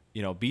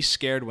 Be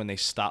scared when they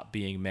stop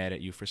being mad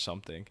at you for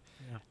something.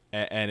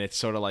 Yeah. And it's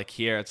sort of like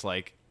here, it's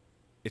like,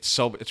 it's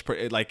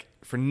like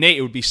for Nate,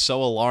 it would be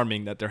so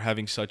alarming that they're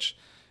having such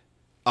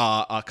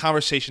a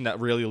conversation that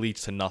really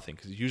leads to nothing,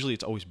 because usually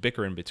it's always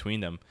bickering between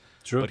them.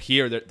 True. But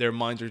here, their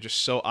minds are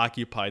just so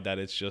occupied that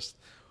it's just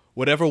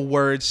whatever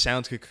words,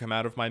 sounds could come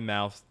out of my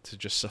mouth to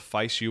just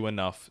suffice you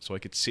enough so I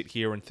could sit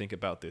here and think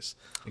about this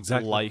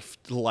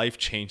life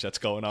change that's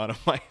going on in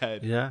my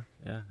head. Yeah.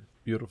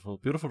 Beautiful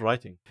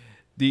writing.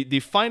 The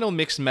final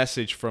mixed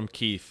message from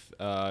Keith,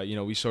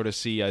 we sort of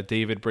see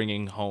David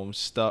bringing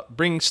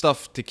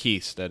stuff to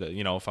Keith that,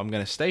 if I'm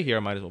going to stay here, I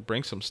might as well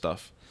bring some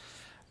stuff.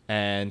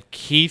 And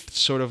Keith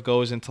sort of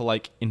goes into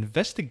like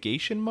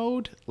investigation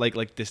mode,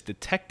 like this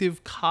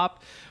detective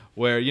cop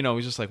where,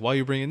 he's just like, why are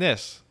you bringing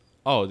this?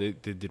 Oh,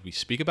 did we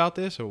speak about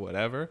this or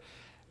whatever?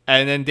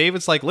 And then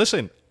David's like,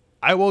 listen,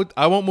 I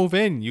won't move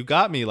in. You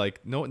got me.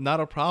 Like, no, not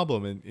a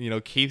problem.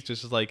 And, Keith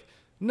just is like,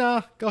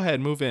 nah, go ahead,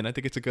 move in. I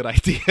think it's a good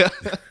idea.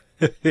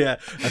 Yeah.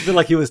 I feel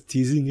like he was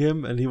teasing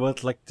him, and he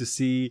wanted like to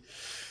see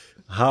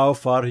how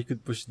far he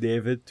could push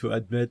David to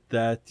admit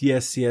that,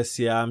 yes,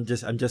 I'm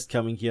just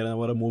coming here and I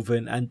want to move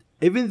in. And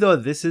even though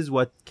this is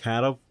what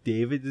kind of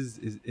David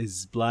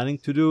is planning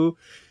to do,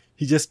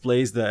 he just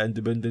plays the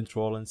independent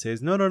role and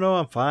says, no,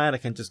 I'm fine. I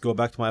can just go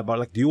back to my apartment.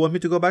 Like, do you want me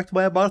to go back to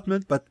my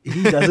apartment? But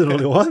he doesn't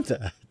really want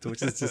that,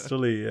 which is just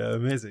really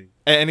amazing.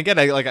 And again,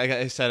 like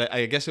I said,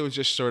 I guess it was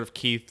just sort of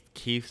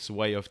Keith's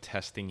way of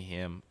testing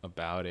him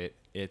about it.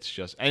 It's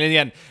just, and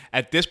again,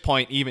 at this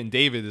point, even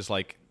David is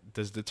like,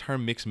 does the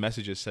term mixed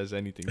messages says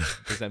anything?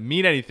 Does that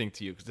mean anything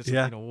to you? Because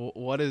it's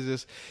what is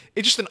this?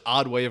 It's just an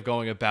odd way of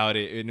going about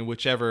it. In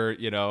whichever,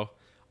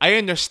 I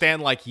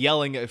understand like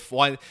yelling if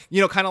one,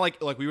 kind of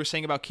like we were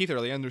saying about Keith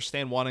earlier. I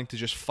understand wanting to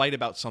just fight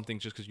about something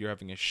just because you're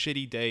having a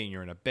shitty day and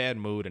you're in a bad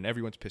mood and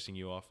everyone's pissing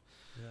you off.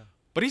 Yeah.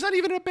 But he's not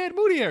even in a bad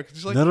mood here.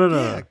 He's like,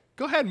 no.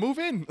 Go ahead, move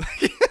in.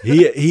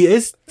 he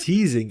is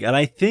teasing, and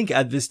I think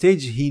at this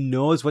stage he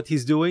knows what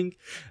he's doing,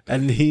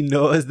 and he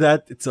knows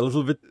that it's a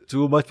little bit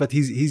too much, but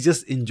he's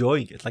just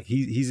enjoying it. Like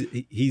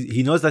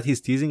he knows that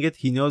he's teasing it.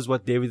 He knows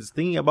what David is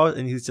thinking about,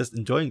 and he's just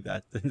enjoying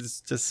that.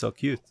 It's just so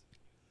cute.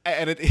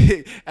 And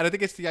I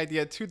think it's the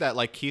idea too that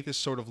like Keith is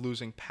sort of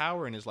losing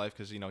power in his life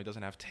because he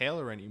doesn't have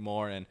Taylor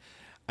anymore, and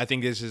I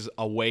think this is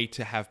a way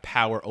to have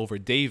power over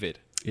David.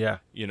 Yeah.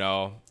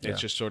 It's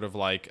just sort of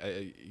like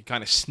he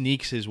kind of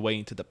sneaks his way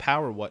into the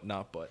power,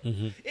 whatnot. But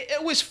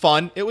it was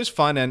fun. It was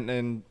fun,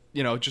 and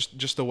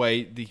just the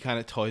way he kind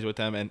of toys with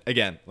them. And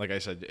again, like I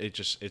said,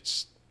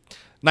 it's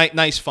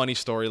nice, funny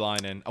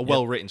storyline and a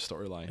well written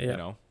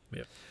storyline.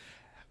 Yeah.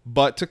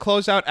 But to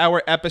close out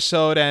our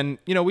episode, and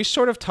we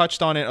sort of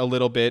touched on it a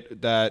little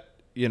bit that.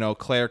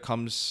 Claire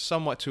comes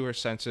somewhat to her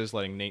senses,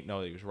 letting Nate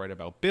know that he was right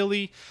about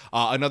Billy.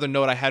 Another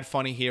note I had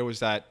funny here was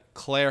that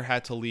Claire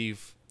had to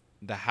leave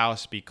the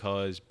house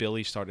because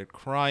Billy started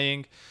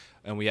crying,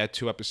 and we had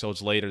 2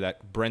 episodes later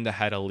that Brenda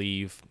had to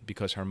leave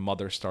because her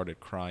mother started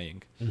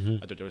crying. I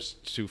thought there was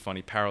 2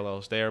 funny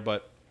parallels there,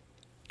 but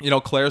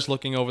Claire's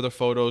looking over the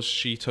photos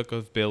she took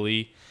of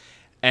Billy,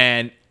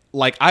 and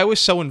like I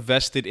was so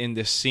invested in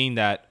this scene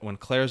that when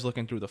Claire's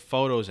looking through the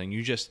photos and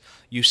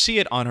you see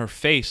it on her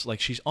face, like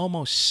she's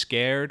almost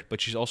scared, but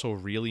she's also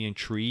really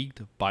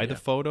intrigued by the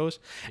photos.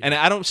 And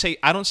I don't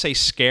say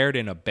scared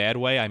in a bad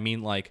way. I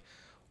mean like,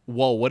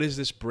 whoa, what is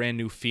this brand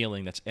new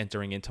feeling that's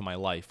entering into my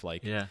life?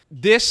 Like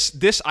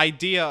this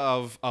idea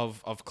of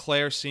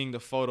Claire seeing the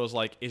photos,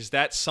 like, is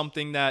that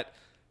something that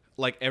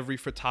like every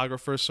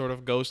photographer sort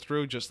of goes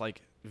through, just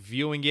like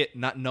viewing it,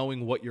 not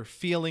knowing what you're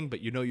feeling,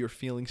 but you're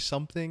feeling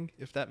something,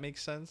 if that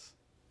makes sense?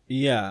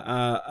 Yeah,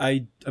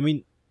 I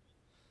mean,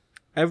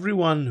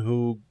 everyone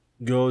who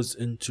goes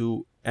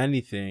into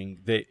anything,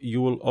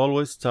 you will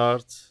always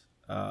start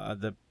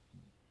at the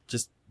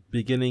just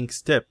beginning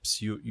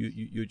steps.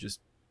 You just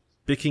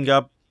picking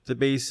up the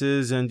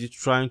bases and you're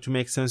trying to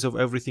make sense of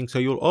everything. So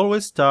you'll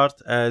always start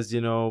as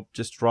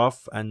just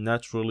rough and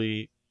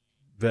naturally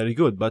very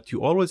good, but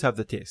you always have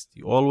the taste.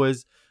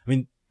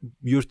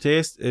 Your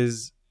taste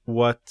is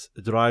what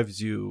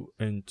drives you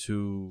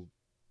into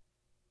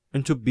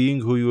being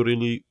who you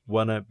really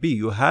want to be.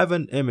 You have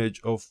an image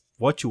of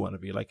what you want to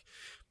be. Like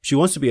she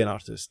wants to be an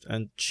artist,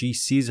 and she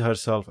sees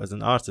herself as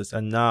an artist.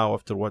 And now,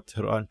 after what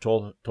her aunt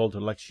told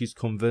her, like, she's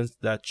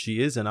convinced that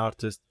she is an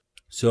artist.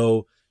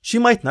 So she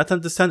might not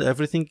understand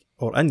everything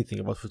or anything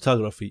about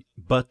photography,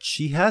 but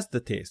she has the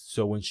taste.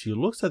 So when she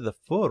looks at the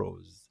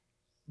photos,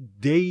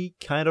 they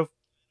kind of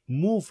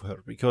move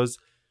her, because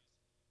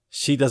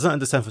she doesn't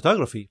understand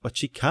photography, but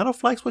she kind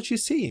of likes what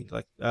she's seeing.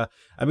 Like,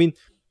 I mean,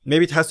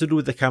 maybe it has to do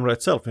with the camera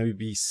itself.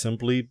 Maybe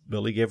simply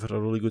Billy gave her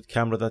a really good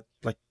camera that,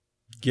 like,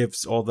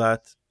 gives all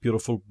that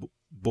beautiful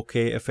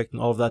bokeh effect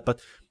and all of that. But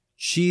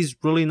she's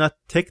really not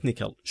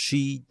technical.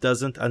 She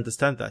doesn't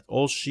understand that.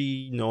 All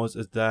she knows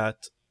is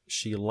that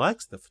she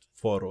likes the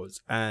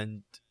photos,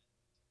 and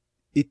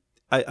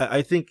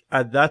I think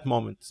at that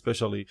moment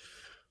especially,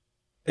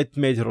 it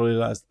made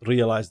her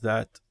realize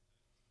that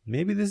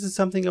maybe this is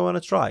something I want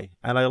to try,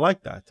 and I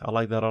like that. I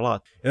like that a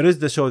lot. It is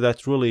the show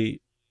that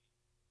really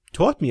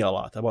taught me a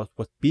lot about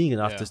what being an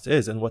artist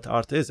is and what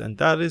art is, and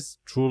that is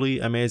truly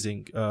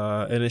amazing.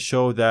 In a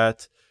show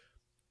that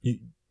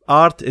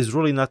art is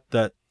really not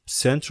the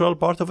central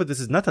part of it.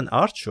 This is not an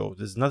art show.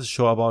 This is not a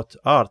show about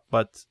art,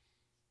 but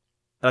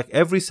like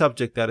every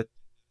subject that it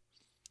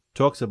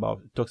talks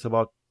about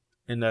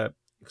in a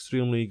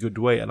extremely good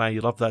way, and I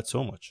love that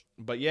so much.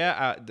 But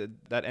yeah,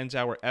 that ends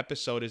our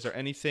episode. Is there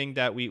anything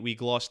that we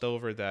glossed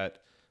over that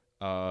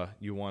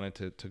you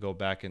wanted to go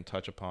back and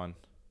touch upon?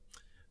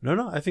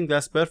 No, I think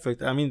that's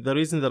perfect. I mean, the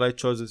reason that I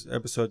chose this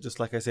episode, just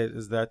like I said,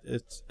 is that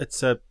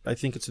I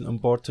think it's an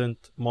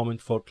important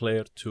moment for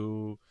Claire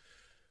to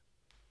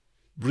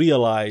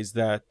realize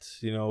that,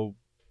 you know,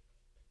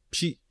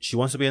 she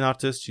wants to be an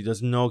artist. She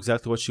doesn't know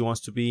exactly what she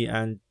wants to be,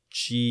 and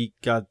she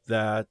got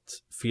that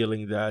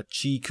feeling that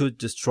she could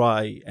just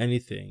try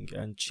anything,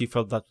 and she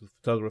felt that with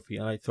photography.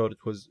 And I thought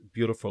it was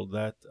beautiful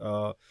that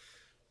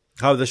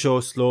how the show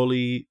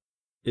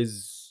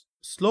is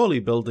slowly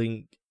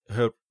building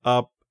her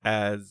up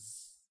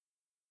as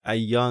a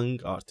young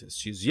artist.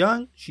 She's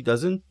young. She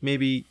doesn't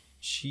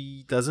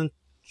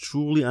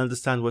truly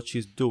understand what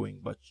she's doing,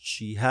 but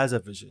she has a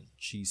vision.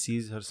 She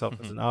sees herself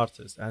as an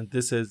artist, and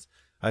this is,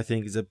 I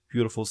think, is a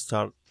beautiful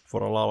start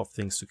for a lot of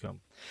things to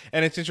come.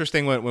 And it's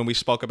interesting when we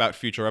spoke about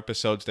future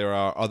episodes, there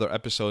are other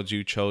episodes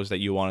you chose that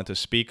you wanted to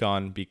speak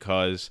on,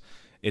 because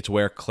it's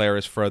where Claire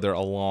is further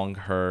along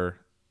her,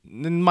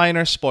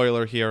 minor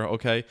spoiler here,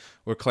 okay,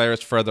 where Claire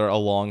is further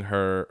along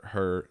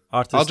her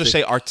I'll just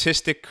say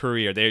artistic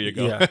career. There you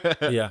go.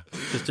 Yeah.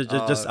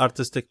 Just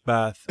artistic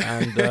path.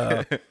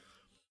 And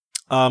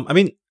I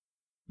mean,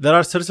 there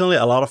are certainly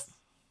a lot of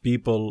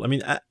people. I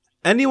mean,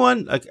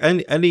 anyone, like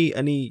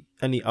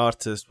any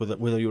artist,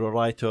 whether you're a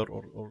writer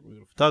or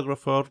you're a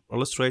photographer,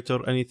 illustrator,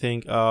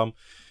 anything.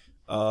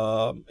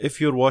 If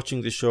you're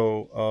watching the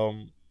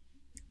show,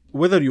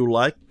 whether you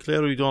like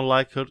Claire or you don't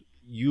like her,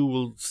 you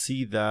will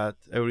see that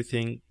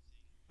everything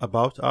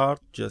about art,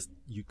 just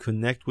you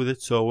connect with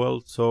it so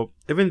well. So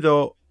even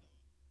though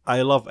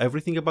I love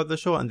everything about the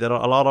show, and there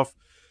are a lot of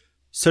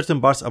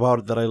certain parts about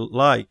it that I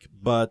like,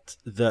 but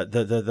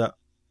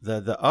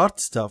the art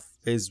stuff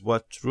is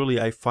what really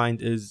I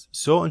find is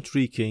so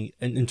intriguing,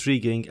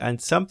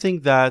 and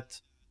something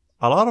that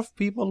a lot of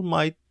people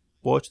might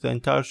watch the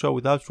entire show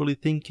without really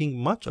thinking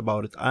much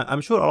about it. I'm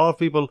sure a lot of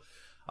people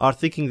are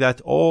thinking that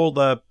all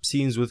the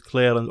scenes with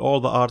Claire and all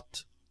the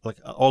art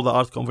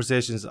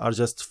conversations are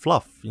just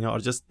fluff, are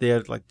just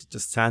there, like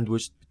just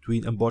sandwiched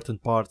between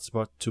important parts.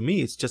 But to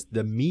me, it's just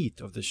the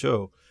meat of the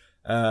show.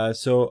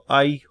 So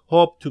I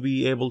hope to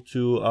be able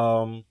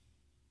to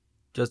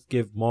just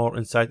give more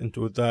insight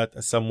into that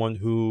as someone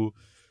who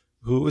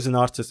is an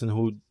artist and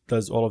who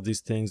does all of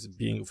these things,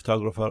 being a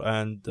photographer.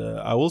 And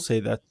I will say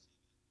that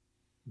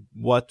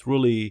what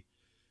really,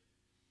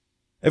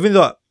 even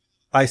though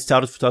I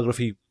started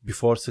photography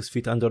before 6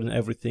 Feet Under and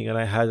everything, and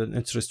I had an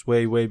interest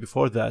way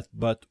before that,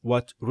 but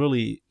what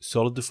really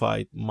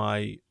solidified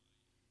my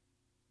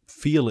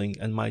feeling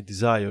and my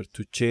desire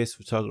to chase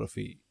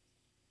photography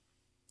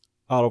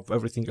out of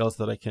everything else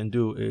that I can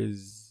do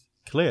is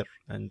Claire.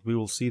 And we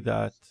will see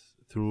that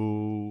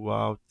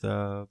throughout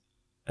the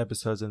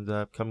episodes in the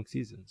upcoming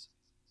seasons.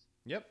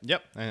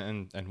 Yep,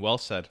 and well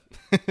said.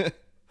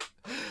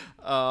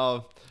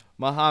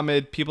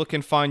 Mohammed, people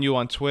can find you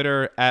on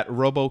Twitter at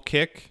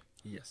RoboKick.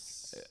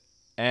 Yes.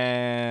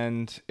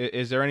 And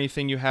is there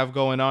anything you have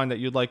going on that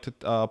you'd like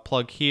to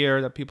plug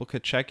here that people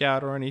could check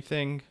out or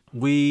anything?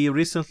 We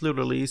recently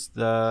released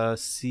the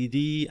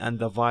CD and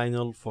the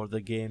vinyl for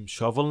the game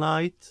Shovel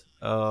Knight.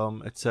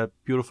 It's a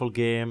beautiful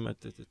game.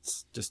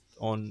 It's just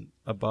on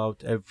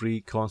about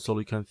every console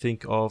you can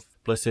think of.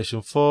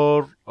 PlayStation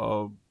 4,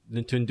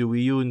 Nintendo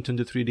Wii U,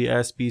 Nintendo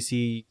 3DS,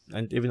 PC,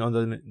 and even on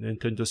the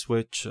Nintendo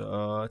Switch.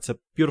 It's a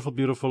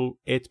beautiful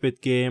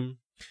 8-bit game,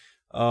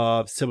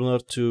 similar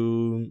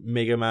to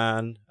Mega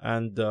Man.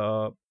 And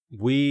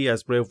we,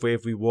 as Brave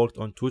Wave, we worked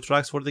on 2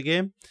 tracks for the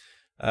game,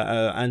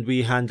 and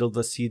we handled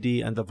the CD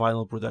and the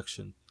vinyl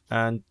production.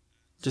 And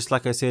just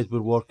like I said,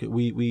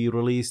 we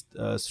released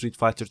Street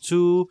Fighter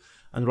 2,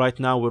 and right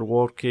now we're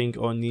working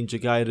on Ninja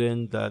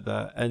Gaiden,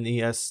 the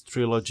NES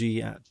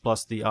trilogy,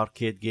 plus the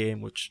arcade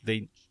game, which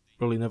they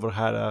really never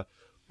had a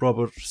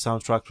proper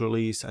soundtrack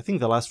release. I think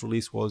the last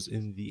release was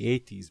in the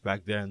 80s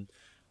back then.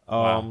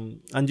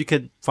 And you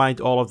can find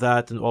all of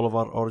that and all of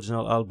our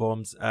original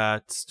albums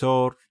at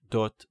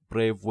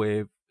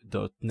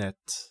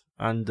store.bravewave.net.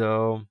 And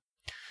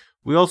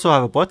we also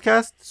have a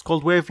podcast. It's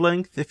called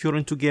Wavelength. If you're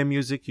into game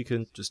music, you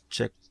can just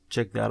check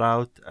that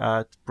out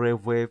at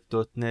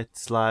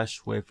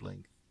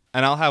bravewave.net/wavelength.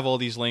 And I'll have all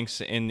these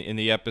links in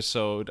the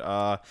episode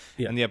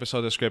in the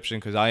episode description,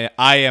 because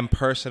I am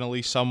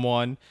personally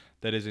someone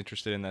that is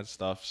interested in that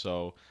stuff.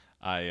 So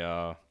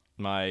I'll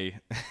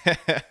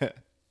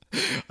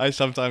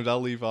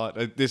leave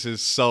on. This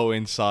is so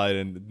inside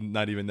and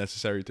not even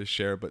necessary to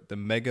share, but the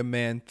Mega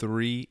Man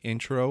 3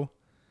 intro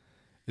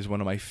is one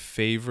of my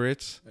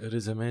favorites. It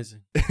is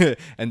amazing.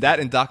 And that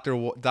and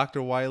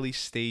Dr. Wily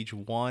Stage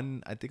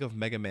 1, I think of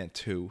Mega Man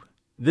 2.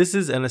 This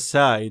is an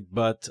aside,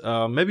 but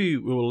maybe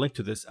we will link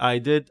to this. I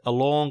did a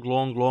long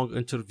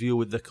interview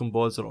with the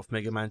composer of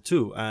Mega Man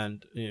 2,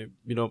 and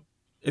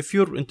if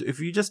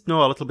you just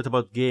know a little bit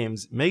about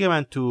games, Mega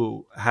Man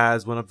 2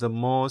 has one of the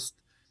most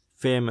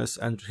famous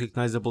and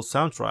recognizable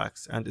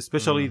soundtracks, and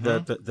especially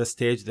the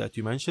stage that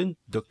you mentioned,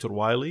 Dr.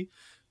 Wily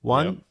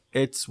 1. Yep.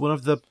 It's one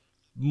of the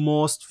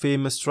most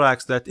famous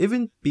tracks that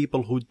even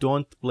people who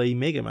don't play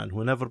Mega Man,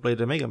 who never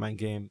played a Mega Man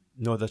game,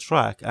 know the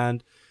track.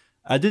 And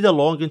I did a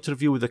long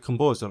interview with the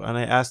composer, and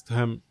I asked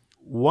him,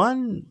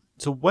 when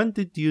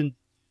did you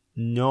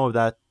know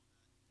that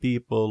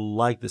people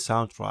like the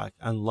soundtrack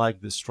and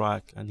like this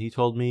track? And he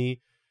told me,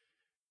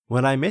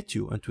 when I met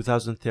you in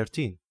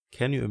 2013.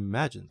 Can you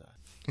imagine that?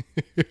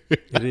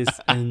 It is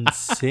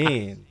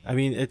insane. I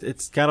mean,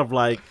 it's kind of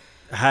like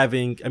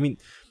having... I mean,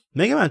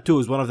 Mega Man 2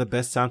 is one of the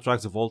best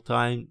soundtracks of all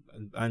time,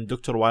 and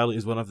Dr. Wily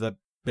is one of the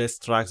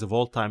best tracks of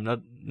all time,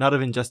 not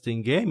even just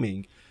in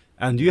gaming.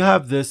 And you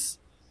have this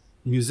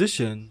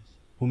musician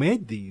who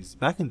made these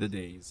back in the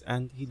days,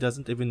 and he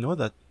doesn't even know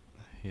that.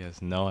 He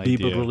has no idea.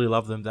 People really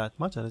love them that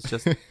much, and it's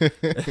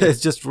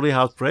just really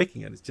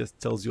heartbreaking, and it just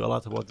tells you a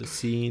lot about the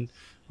scene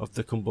of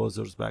the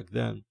composers back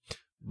then.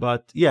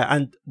 But yeah,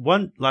 and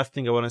one last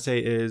thing I want to say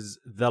is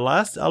the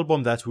last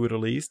album that we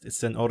released,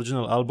 it's an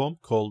original album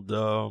called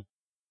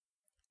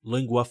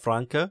Lingua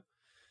Franca.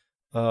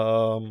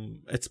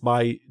 It's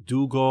by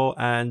Dugo,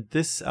 and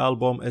this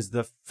album is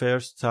the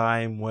first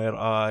time where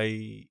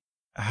I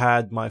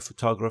had my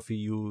photography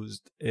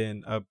used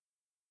in a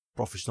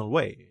professional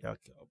way,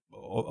 like,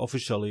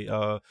 officially.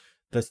 The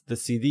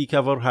CD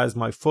cover has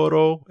my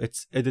photo.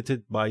 It's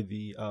edited by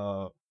the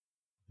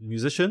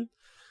musician.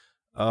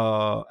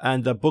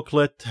 And the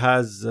booklet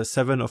has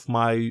 7 of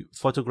my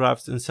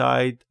photographs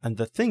inside. And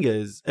the thing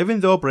is,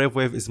 even though Brave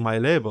Wave is my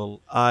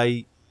label,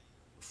 I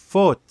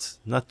fought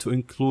not to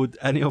include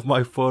any of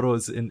my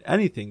photos in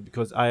anything,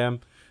 because I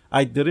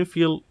didn't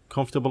feel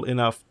comfortable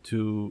enough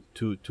to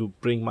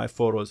bring my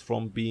photos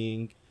from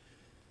being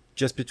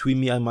just between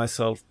me and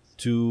myself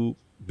to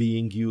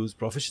being used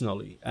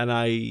professionally. And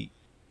I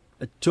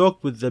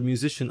talked with the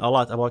musician a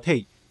lot about,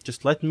 hey,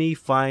 just let me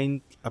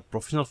find a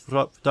professional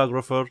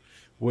photographer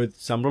with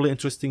some really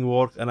interesting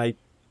work. And I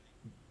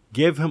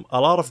gave him a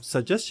lot of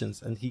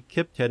suggestions, and he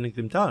kept turning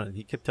them down. And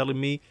he kept telling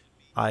me,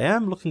 I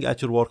am looking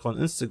at your work on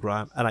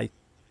Instagram, and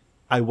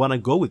I want to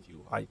go with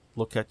you. I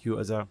look at you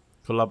as a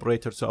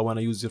collaborator, so I want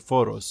to use your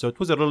photos. So it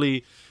was a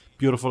really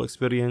beautiful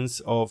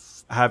experience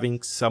of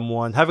having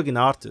an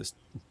artist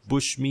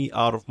push me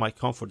out of my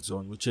comfort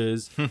zone, which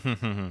is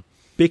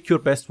pick your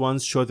best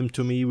ones, show them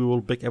to me, we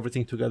will pick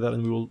everything together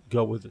and we will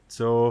go with it.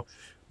 So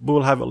we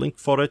will have a link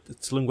for it.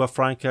 It's Lingua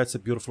Franca. It's a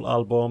beautiful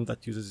album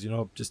that uses,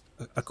 just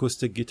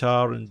acoustic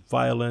guitar and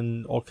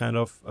violin, all kind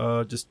of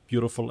just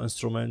beautiful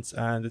instruments.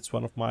 And it's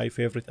one of my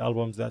favorite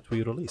albums that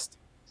we released.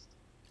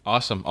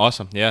 Awesome.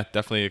 Yeah,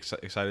 definitely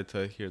excited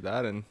to hear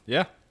that. And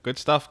yeah, good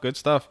stuff.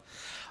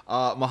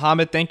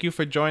 Mohammed, thank you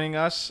for joining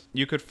us.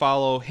 You could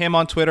follow him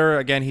on Twitter.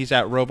 Again, he's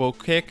at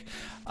RoboKick.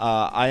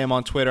 I am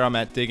on Twitter. I'm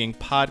at Digging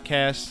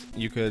Podcast.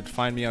 You could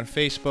find me on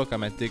Facebook.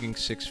 I'm at Digging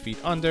 6 Feet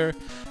Under.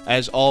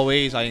 As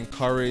always, I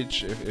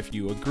encourage, if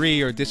you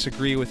agree or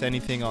disagree with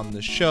anything on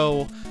the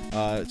show,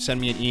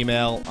 send me an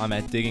email. I'm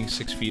at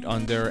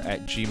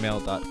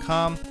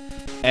digging6feetunder@gmail.com.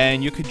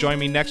 And you could join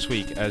me next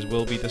week as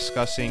we'll be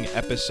discussing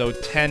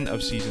episode 10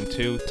 of season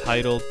 2,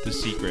 titled The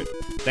Secret.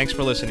 Thanks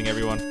for listening,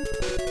 everyone.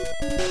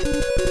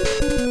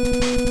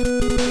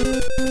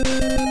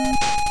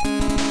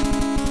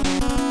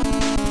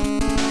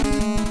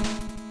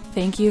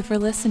 Thank you for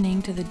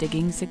listening to the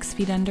Digging 6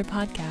 Feet Under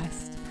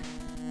podcast.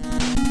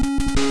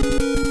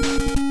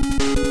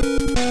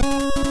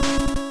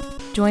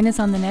 Join us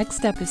on the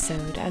next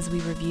episode as we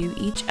review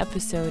each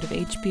episode of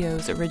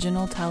HBO's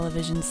original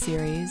television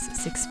series,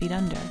 6 Feet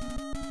Under.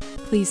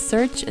 Please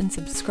search and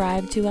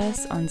subscribe to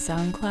us on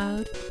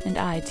SoundCloud and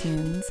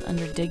iTunes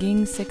under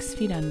Digging 6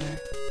 Feet Under.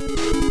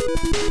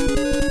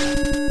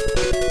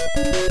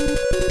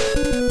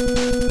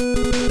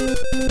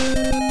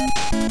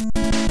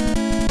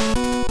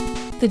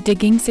 The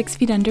Digging 6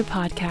 Feet Under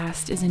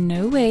podcast is in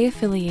no way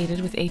affiliated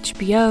with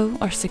HBO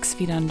or 6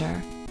 Feet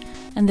Under,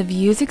 and the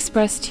views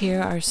expressed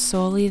here are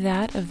solely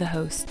that of the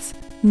hosts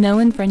No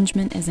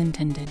infringement is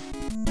intended.